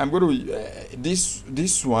off, I'm going to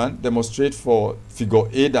this one demonstrate for figure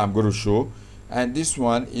A that I'm going to show, and this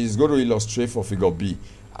one is going to illustrate for figure B.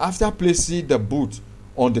 After placing the boot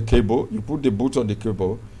on the cable, you put the boot on the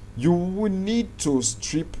cable, you will need to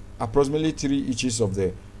strip approximately 3 inches of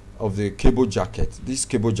the cable jacket, this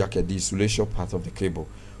cable jacket, the insulation part of the cable,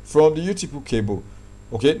 from the UTP cable.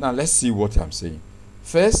 Okay, now let's see what I'm saying.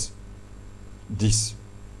 First, this,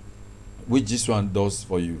 which this one does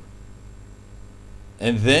for you,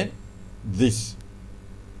 and then this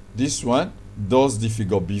one does the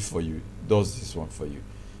figure B for you, does this one for you,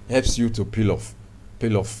 helps you to peel off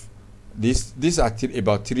these are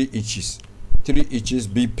about 3 inches. 3 inches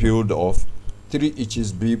be peeled off, 3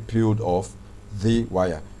 inches be peeled off the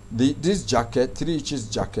wire. This jacket, 3 inches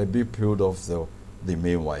jacket, be peeled off the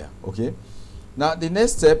main wire. Okay, now the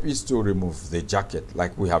next step is to remove the jacket,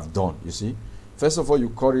 like we have done. You see, first of all, you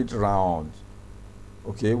cut it round,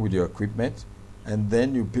 okay, with your equipment, and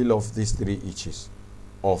then you peel off these 3 inches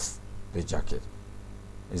off the jacket.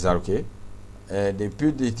 Is that okay? They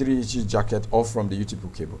peel the 3 inches jacket off from the UTP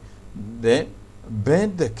cable. Then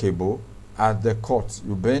bend the cable at the cut.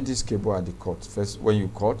 You bend this cable at the cut. First, when you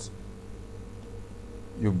cut,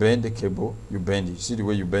 you bend the cable, you bend it. See the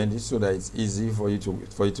way you bend it, so that it's easy for you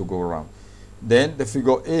to go around. Then the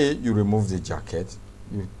figure A, you remove the jacket.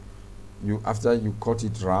 You after you cut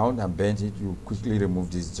it round and bend it, you quickly remove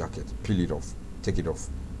this jacket, peel it off, take it off.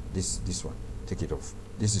 This one, take it off.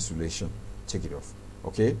 This insulation, take it off.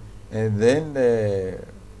 Okay, and then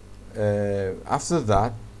after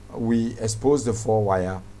that, we expose the 4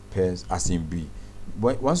 wire pairs as in B.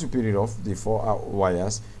 Once you peel it off, the 4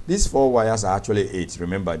 wires, these 4 wires are actually 8.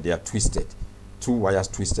 Remember, they are twisted. 2 wires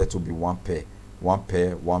twisted to be 1 pair. 1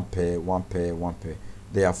 pair, 1 pair, 1 pair, 1 pair.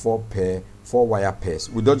 They are 4 wire pairs.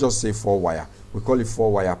 We don't just say 4 wire. We call it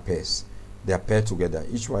 4 wire pairs. They are paired together.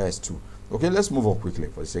 Each wire is 2. Okay, let's move on quickly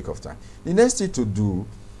for the sake of time. The next thing to do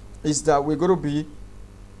is that we're going to be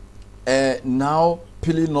now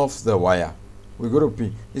peeling off the wire. We're going to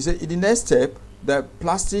peel. You see, in the next step, the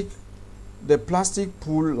plastic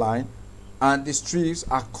pull line and the strips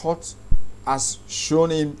are cut as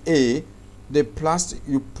shown in A. The plastic,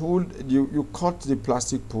 you cut the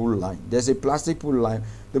plastic pull line. There's a plastic pull line.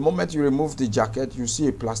 The moment you remove the jacket, you see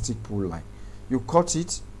a plastic pull line. You cut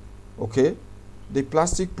it, okay? The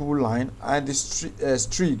plastic pull line and the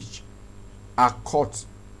strips are cut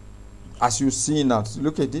as you see now.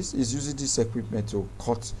 Look at this. It's using this equipment to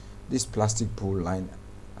cut this plastic pull line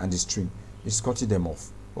and the string. It's cutting them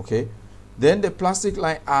off. Okay, then the plastic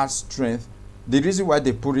line adds strength. The reason why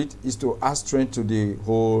they put it is to add strength to the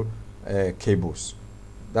whole cables.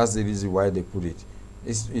 That's the reason why they put it.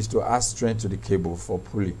 Is to add strength to the cable for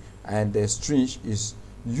pulling, and the string is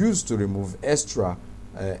used to remove any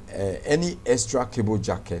extra cable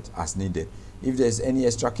jacket as needed. If there's any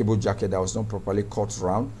extra cable jacket that was not properly cut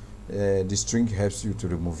round, the string helps you to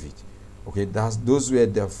remove it. Okay, those were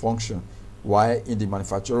the function why in the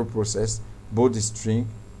manufacturing process both the string,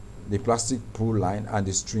 the plastic pull line, and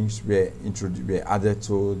the strings were added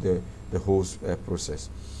to the whole process.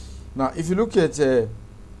 Now if you look at A,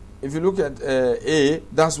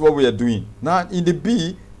 that's what we are doing. Now in the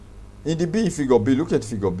B figure B, look at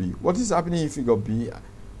figure B. What is happening in figure B?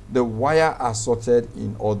 The wire are sorted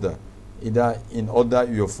in order. Either in order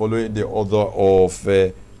you're following the order of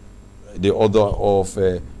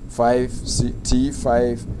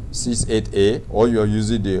T568A, or you're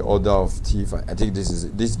using the order of T5. I think this is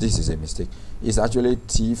a mistake. It's actually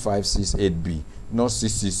T568B, not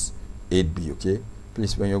 668B. Okay,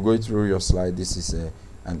 please, when you're going through your slide, this is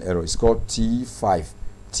an error. It's called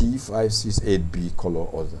T568B color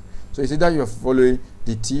order. So it's either you're following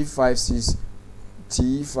the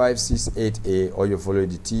T568A or you're following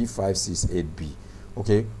the T568B.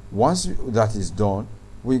 Okay, once that is done,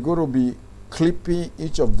 we're going to be clipping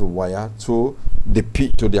each of the wire to the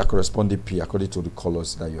P, to their corresponding P, according to the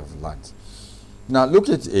colors that you have learned. Now look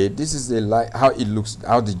at it. This is the light, how it looks,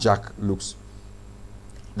 how the jack looks.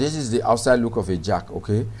 This is the outside look of a jack.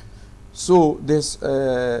 Okay, so this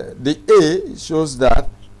the A shows that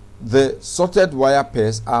the sorted wire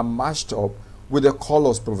pairs are matched up with the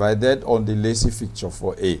colors provided on the lacy fixture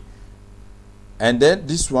for A, and then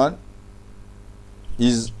this one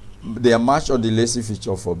is they are matched on the lacy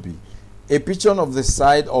fixture for B. A picture of the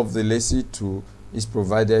side of the lacy 2 is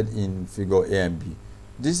provided in figure A and B.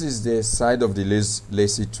 This is the side of the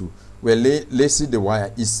lacy 2, where lacy the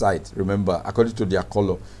wire each side. Remember, according to their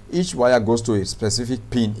color, each wire goes to a specific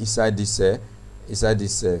pin inside this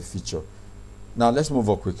feature. Now let's move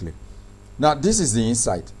on quickly. Now this is the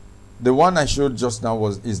inside. The one I showed just now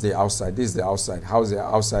is the outside. This is the outside. How the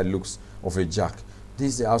outside looks of a jack.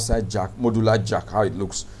 This is the outside jack, modular jack, how it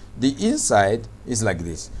looks. The inside is like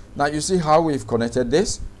this. Now you see how we've connected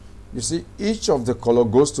this? You see each of the color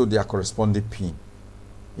goes to their corresponding pin.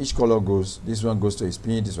 Each color goes, this one goes to his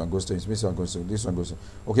pin, this one goes to his pin, this one goes to, this one goes to.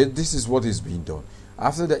 Okay, this is what is being done.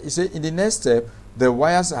 After that, you see in the next step, the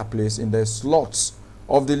wires are placed in the slots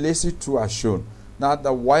of the lacy 2 as shown. Now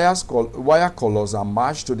the wire colors are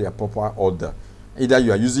matched to their proper order. Either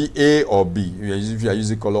you are using A or B. If you are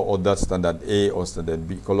using color order standard A or standard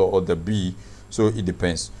B, color order B, so it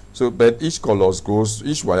depends. So, but each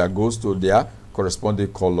wire goes to their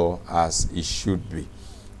corresponding color as it should be.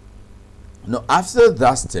 Now, after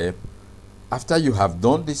that step, after you have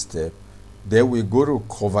done this step, then we go to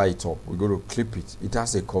cover it up. We go to clip it. It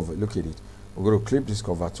has a cover. Look at it. We're going to clip this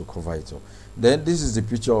cover to cover it up. Then this is the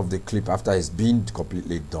picture of the clip after it's been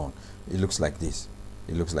completely done. It looks like this.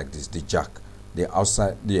 It looks like this. The jack, the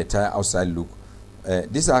outside, the entire outside look.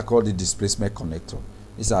 These are called the displacement connector.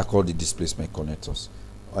 These are called the displacement connectors.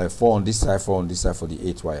 4 on this side, 4 on this side for the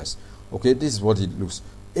 8 wires. Okay, this is what it looks.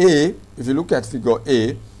 A, if you look at figure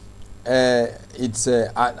A, it's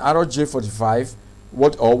an RJ45,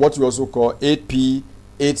 what we also call 8P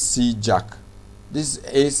 8C jack. This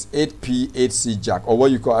is 8P 8C jack, or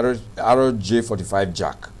what you call RJ45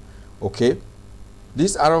 jack. Okay,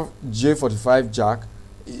 this RJ45 jack,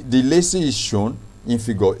 the lacy is shown in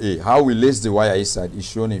figure A. How we lace the wire inside is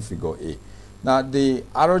shown in figure A. Now the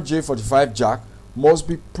RJ45 jack must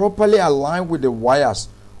be properly aligned with the wires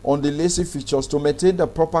on the lacy features to maintain the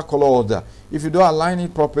proper color order. If you don't align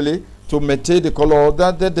it properly to maintain the color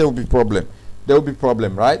order, then there will be problem. There will be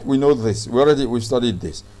problem, right? We know this. We've studied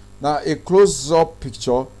this. Now a close-up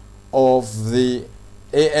picture of the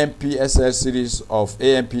AMP-SL series of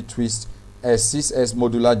AMP twist S6S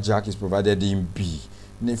modular jack is provided in B.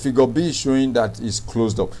 In figure B is showing that it's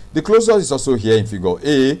closed up. The closure is also here in figure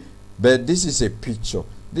A, but this is a picture.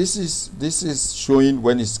 This is showing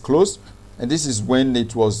when it's closed, and this is when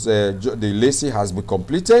it was the lacy has been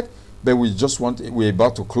completed, but we're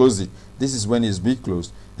about to close it. This is when it's being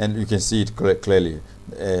closed, and you can see it clearly.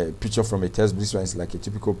 Picture from a textbook. This one is like a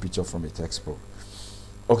typical picture from a textbook.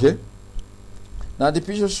 Okay. Now the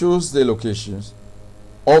picture shows the locations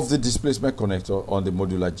of the displacement connector on the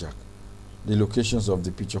modular jack. The locations of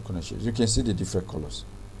the picture connections. You can see the different colors.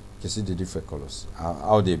 You can see the different colors.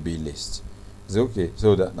 How they be laced. It's okay.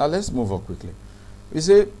 So now let's move on quickly. We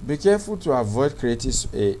say be careful to avoid creating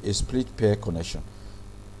a split pair connection.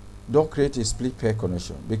 Don't create a split pair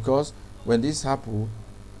connection, because when this happens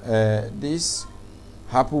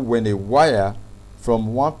when a wire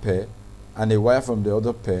from one pair and a wire from the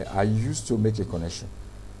other pair are used to make a connection.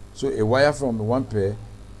 So a wire from one pair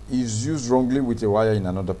is used wrongly with a wire in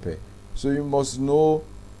another pair. So you must know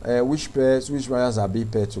which wires are being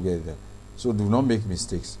paired together. So do not make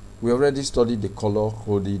mistakes. We already studied the color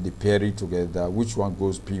coding, the pairing together, which one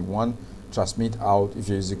goes P1, transmit out if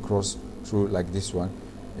you use a cross through like this one.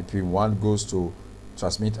 P1 goes to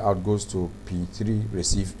transmit out, goes to P3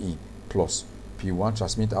 receive in plus. P1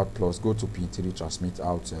 transmit out plus go to P3 transmit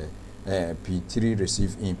out, P3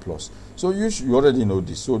 receive in plus. So you already know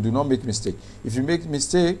this, so do not make mistake. If you make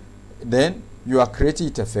mistake, then you are creating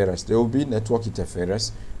interference. There will be network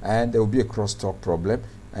interference, and there will be a crosstalk problem,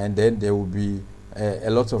 and then there will be a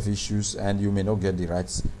lot of issues, and you may not get the right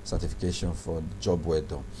certification for the job well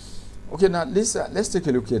done. Okay, now let's take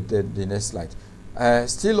a look at the next slide.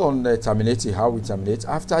 Still on terminating, how we terminate.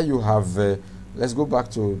 After you have, let's go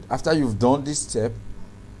back to, after you've done this step,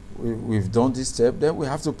 we've done this step, then we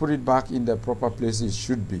have to put it back in the proper place it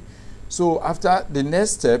should be. So after, the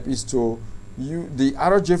next step is to the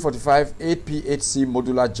RJ45 8P8C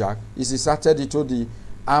modular jack is inserted into the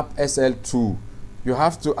AMP SL2. You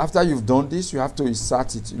have to, after you've done this, you have to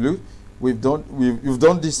insert it. Look, you've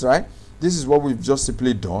done this, right? This is what we've just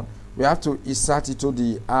simply done. We have to insert it to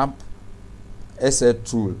the AMP SL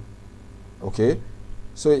tool. Okay,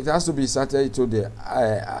 so it has to be inserted into the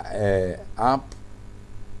AMP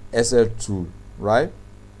SL tool, right?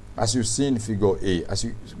 As you see in figure A,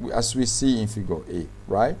 as we see in figure A,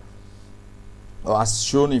 right? Or as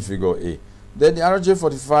shown in figure A. Then the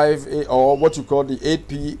RJ45A, or what you call the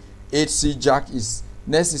 8P 8C jack, is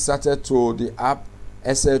next inserted to the AMP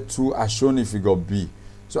SL2 as shown in figure B.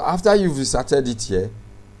 So after you've inserted it here,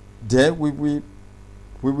 then we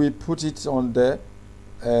will put it on the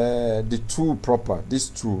tool proper, this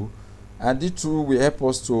tool, and this tool will help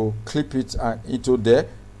us to clip it into the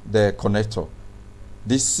connector.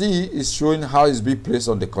 The C is showing how it's being placed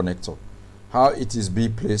on the connector, how it is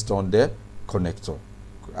being placed on the connector,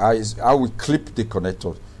 how we clip the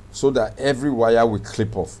connector so that every wire will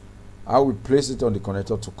clip off. How we place it on the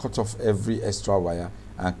connector to cut off every extra wire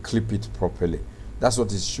and clip it properly. That's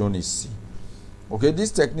what is shown in C. Okay,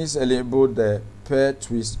 these techniques enable the pair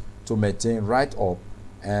twist to maintain right up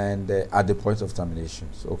and at the point of termination.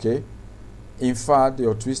 Okay, in fact,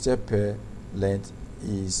 your twisted pair length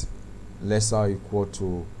is less or equal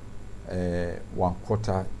to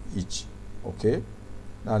 1/4 each. Okay,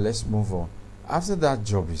 now let's move on. After that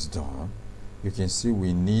job is done, you can see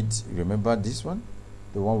we need, remember this one,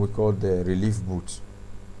 the one we call the relief boot,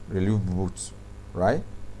 right?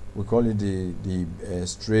 We call it the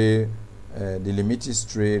limited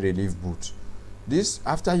stray relief boot. This,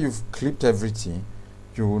 after you've clipped everything,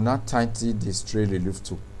 you will not tighten the stray relief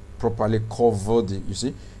to properly cover the, you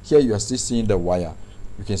see here you are still seeing the wire,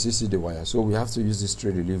 you can still see the wire, so we have to use the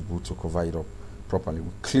stray relief boot to cover it up properly.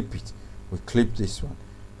 We clip it, we clip this one,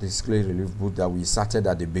 the stray relief boot that we started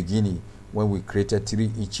at the beginning when we created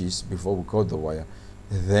 3 inches before we cut the wire.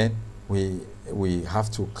 Then we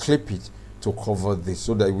have to clip it to cover this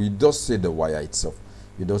so that we don't see the wire itself.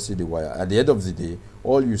 You don't see the wire. At the end of the day,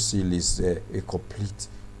 all you see is a complete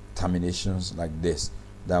terminations like this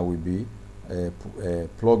that will be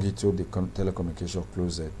plug into the telecommunication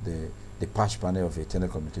closet, the patch panel of a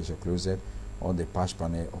telecommunication closet, on the patch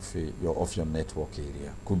panel of your network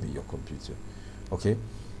area. Could be your computer. Okay,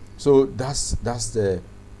 so that's the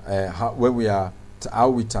how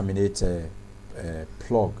we terminate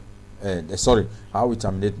how we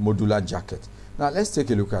terminate modular jacket. Now let's take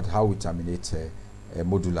a look at how we terminate a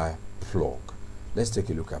modular plug. Let's take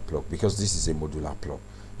a look at plug, because this is a modular plug.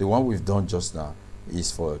 The one we've done just now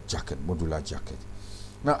is for jacket, modular jacket.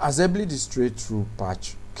 Now assembly the straight through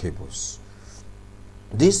patch cables.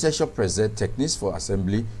 This section presents techniques for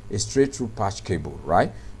assembly a straight through patch cable,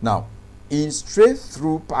 right? Now in straight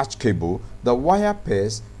through patch cable, the wire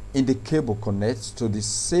pairs in the cable connects to the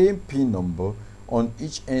same pin number on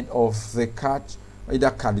each end of the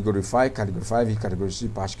either category 5, category 5E, category C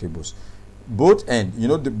patch cables. Both ends, you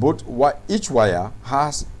know, each wire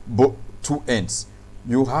has two ends.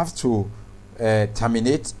 You have to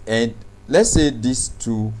terminate, and let's say these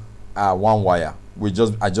two are one wire. We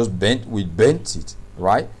bent it,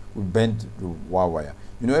 right? We bent the one wire.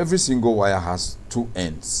 You know, every single wire has two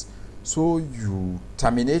ends. So you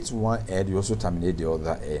terminate one end, you also terminate the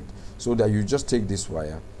other end, so that you just take this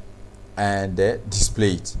wire and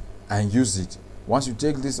display it and use it. Once you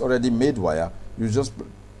take this already made wire, you just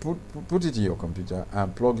put it in your computer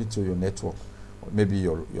and plug it to your network, or maybe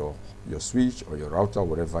your switch or your router,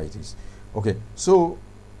 whatever it is. Okay, so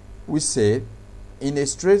we say in a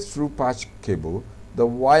straight through patch cable, the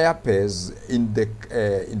wire pairs in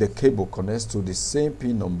the cable connects to the same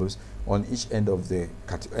pin numbers on each end of the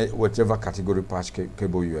whatever category patch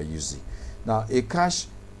cable you are using. Now a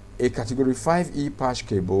category 5E patch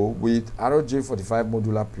cable with RJ45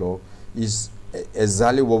 modular plug is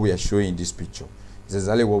exactly what we are showing in this picture. It's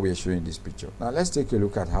exactly what we are showing in this picture. Now let's take a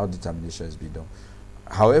look at how the termination has been done.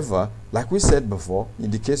 However, like we said before, in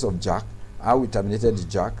the case of jack, how we terminated the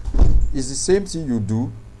jack is the same thing you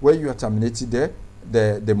do when you are terminating the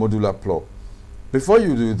modular plug. Before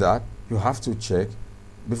you do that, you have to check.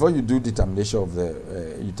 Before you do the termination of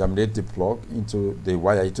you terminate the plug into the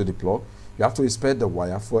wire into the plug, you have to inspect the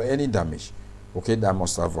wire for any damage, okay, that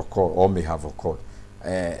must have occurred or may have occurred.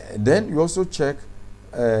 Then you also check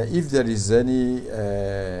if there is any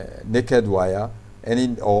naked wire,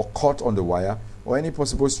 or cut on the wire, or any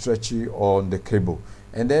possible stretchy on the cable.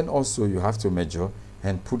 And then also you have to measure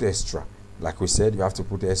and put extra. Like we said, you have to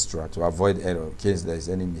put extra to avoid error. In case there is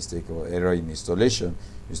any mistake or error in installation,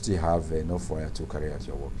 you still have enough wire to carry out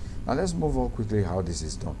your work. Now let's move on quickly how this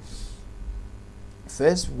is done.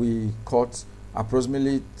 First, we cut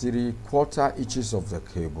approximately 3/4 inches of the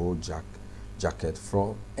cable jacket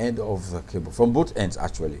from end of the cable, from both ends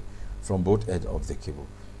actually, from both ends of the cable.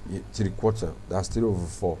 3/4, that's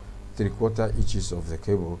 3/4, 3/4 inches of the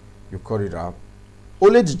cable. You cut it up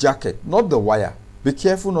Only the jacket, not the wire. Be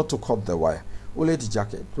careful not to cut the wire. Only the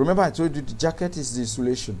jacket. Remember I told you the jacket is the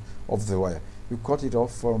insulation of the wire. You cut it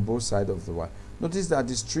off from both sides of the wire. Notice that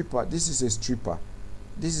the stripper, this is a stripper.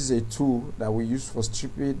 This is a tool that we use for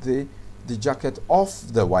stripping the jacket off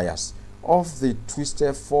the wires, off the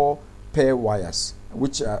twisted 4 pair wires,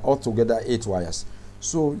 which are altogether 8 wires.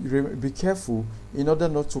 So be careful in order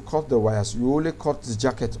not to cut the wires. You only cut the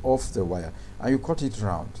jacket off the wire and you cut it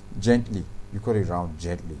round gently. You cut it round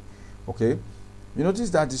gently. Okay. You notice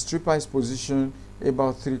that the stripper is positioned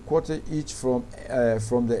about 3/4 each from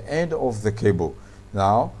the end of the cable.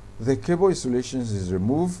 Now the cable insulation is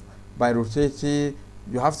removed by rotating.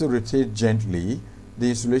 You have to rotate gently the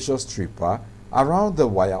insulation stripper around the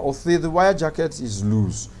wire. Although the wire jacket is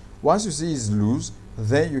loose, once you see it's loose,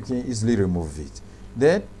 then you can easily remove it.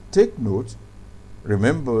 Then take note,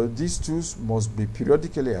 remember these tools must be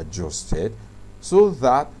periodically adjusted so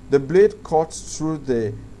that the blade cuts through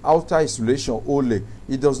the outer insulation only.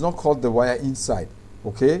 It does not cut the wire inside.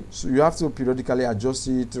 Okay, so you have to periodically adjust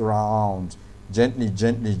it around gently,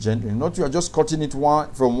 gently, gently. Not you are just cutting it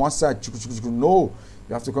from one side. No,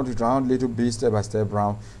 you have to cut it around little bit, step by step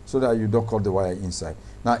round, so that you don't cut the wire inside.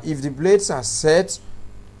 Now if the blades are set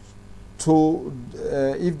to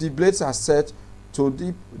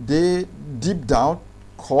deep down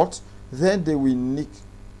cut, then they will nick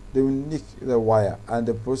the wire and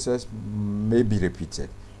the process may be repeated.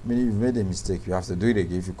 Meaning you've made a mistake, you have to do it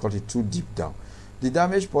again if you cut it too deep down. The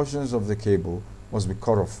damaged portions of the cable must be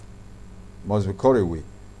cut off, must be cut away.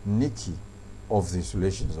 Nicking of the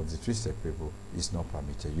insulations of the twisted cable is not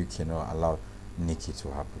permitted. You cannot allow nicking to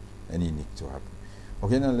happen, any nick to happen.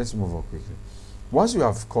 Okay, now let's move on quickly. Once you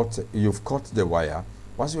have you've cut the wire.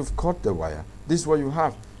 Once you've cut the wire, this is what you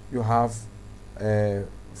have. You have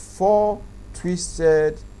 4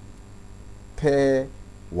 twisted pair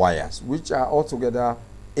wires, which are altogether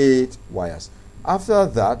 8 wires. After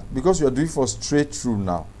that, because you are doing for straight through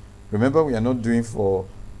now, remember we are not doing for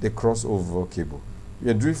the crossover cable.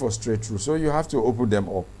 We are doing for straight through, so you have to open them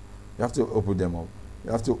up. You have to open them up.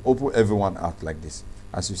 You have to open everyone out like this,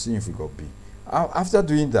 as you see in figure B. After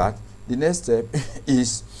doing that, the next step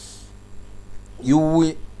is you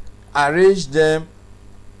will arrange them.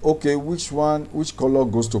 Okay, which color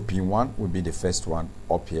goes to pin 1 will be the first one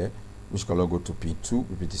up here. Which color goes to pin 2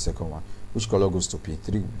 will be the second one. Which color goes to pin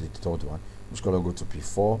 3 will be the third one. Which color goes to pin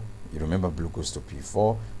 4? You remember blue goes to pin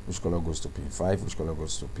 4. Which color goes to pin 5? Which color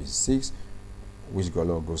goes to pin 6? Which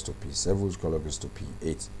color goes to pin 7? Which color goes to pin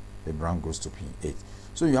 8? The brown goes to pin 8.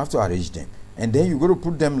 So you have to arrange them, and then you're going to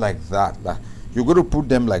put them like that. You're going to put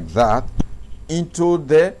them like that into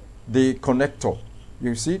the connector.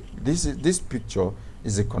 You see, this picture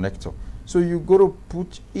is a connector. So you go to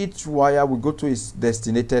put each wire will go to its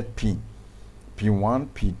designated pin. Pin 1,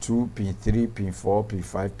 pin 2, pin 3, pin 4, pin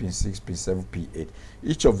 5, pin 6, pin 7, pin 8.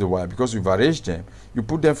 Each of the wire, because you've arranged them, you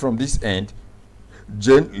put them from this end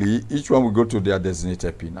gently. Each one will go to their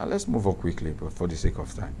designated pin. Now let's move on quickly, but for the sake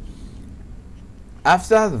of time.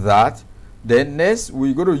 After that, then next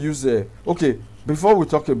we're going to use a before we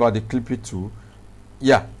talk about the clippy tool.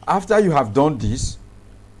 Yeah, after you have done this,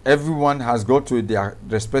 everyone has got to their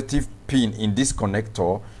respective pin in this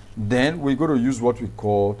connector. Then we're going to use what we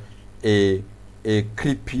call a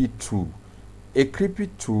clippy tool. A clippy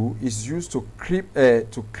tool is used to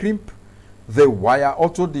crimp the wire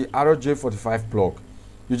onto the RJ45 plug.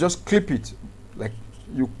 You just clip it like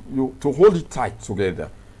you to hold it tight together.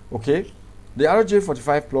 Okay, the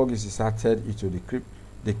RJ45 plug is inserted into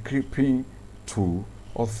the clipping tool.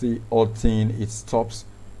 Or thing it stops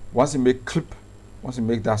once it make clip. Once you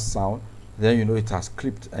make that sound, then you know it has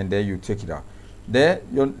clipped, and then you take it out. There,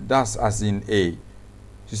 that's as in A. You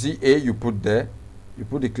see A, you put there, you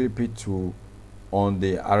put the clippy tool on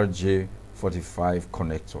the RJ45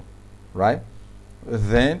 connector, right?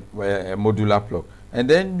 Then a modular plug, and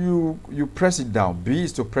then you press it down. B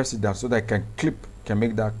is to press it down so that it can clip, can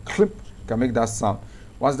make that clip, can make that sound.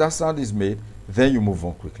 Once that sound is made, then you move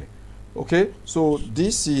on quickly. Okay, so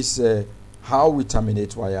this is how we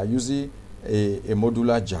terminate wire using a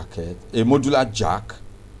modular jack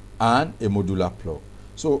and a modular plug.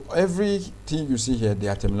 So everything you see here,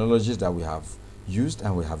 there are terminologies that we have used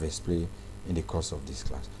and we have explained in the course of this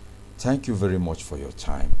class. Thank you very much for your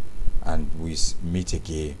time, and we meet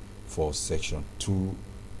again for section 2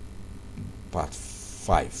 part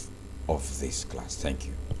 5 of this class. Thank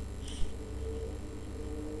you.